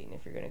in Satan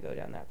if you're going to go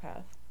down that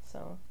path.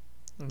 So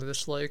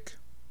This like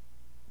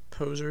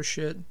poser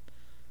shit.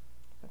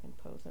 fucking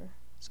poser.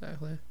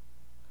 Exactly.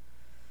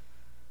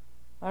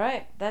 All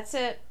right, that's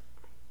it.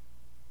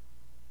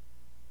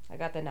 I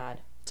got the nod.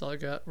 That's all I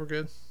got. We're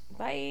good.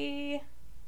 Bye.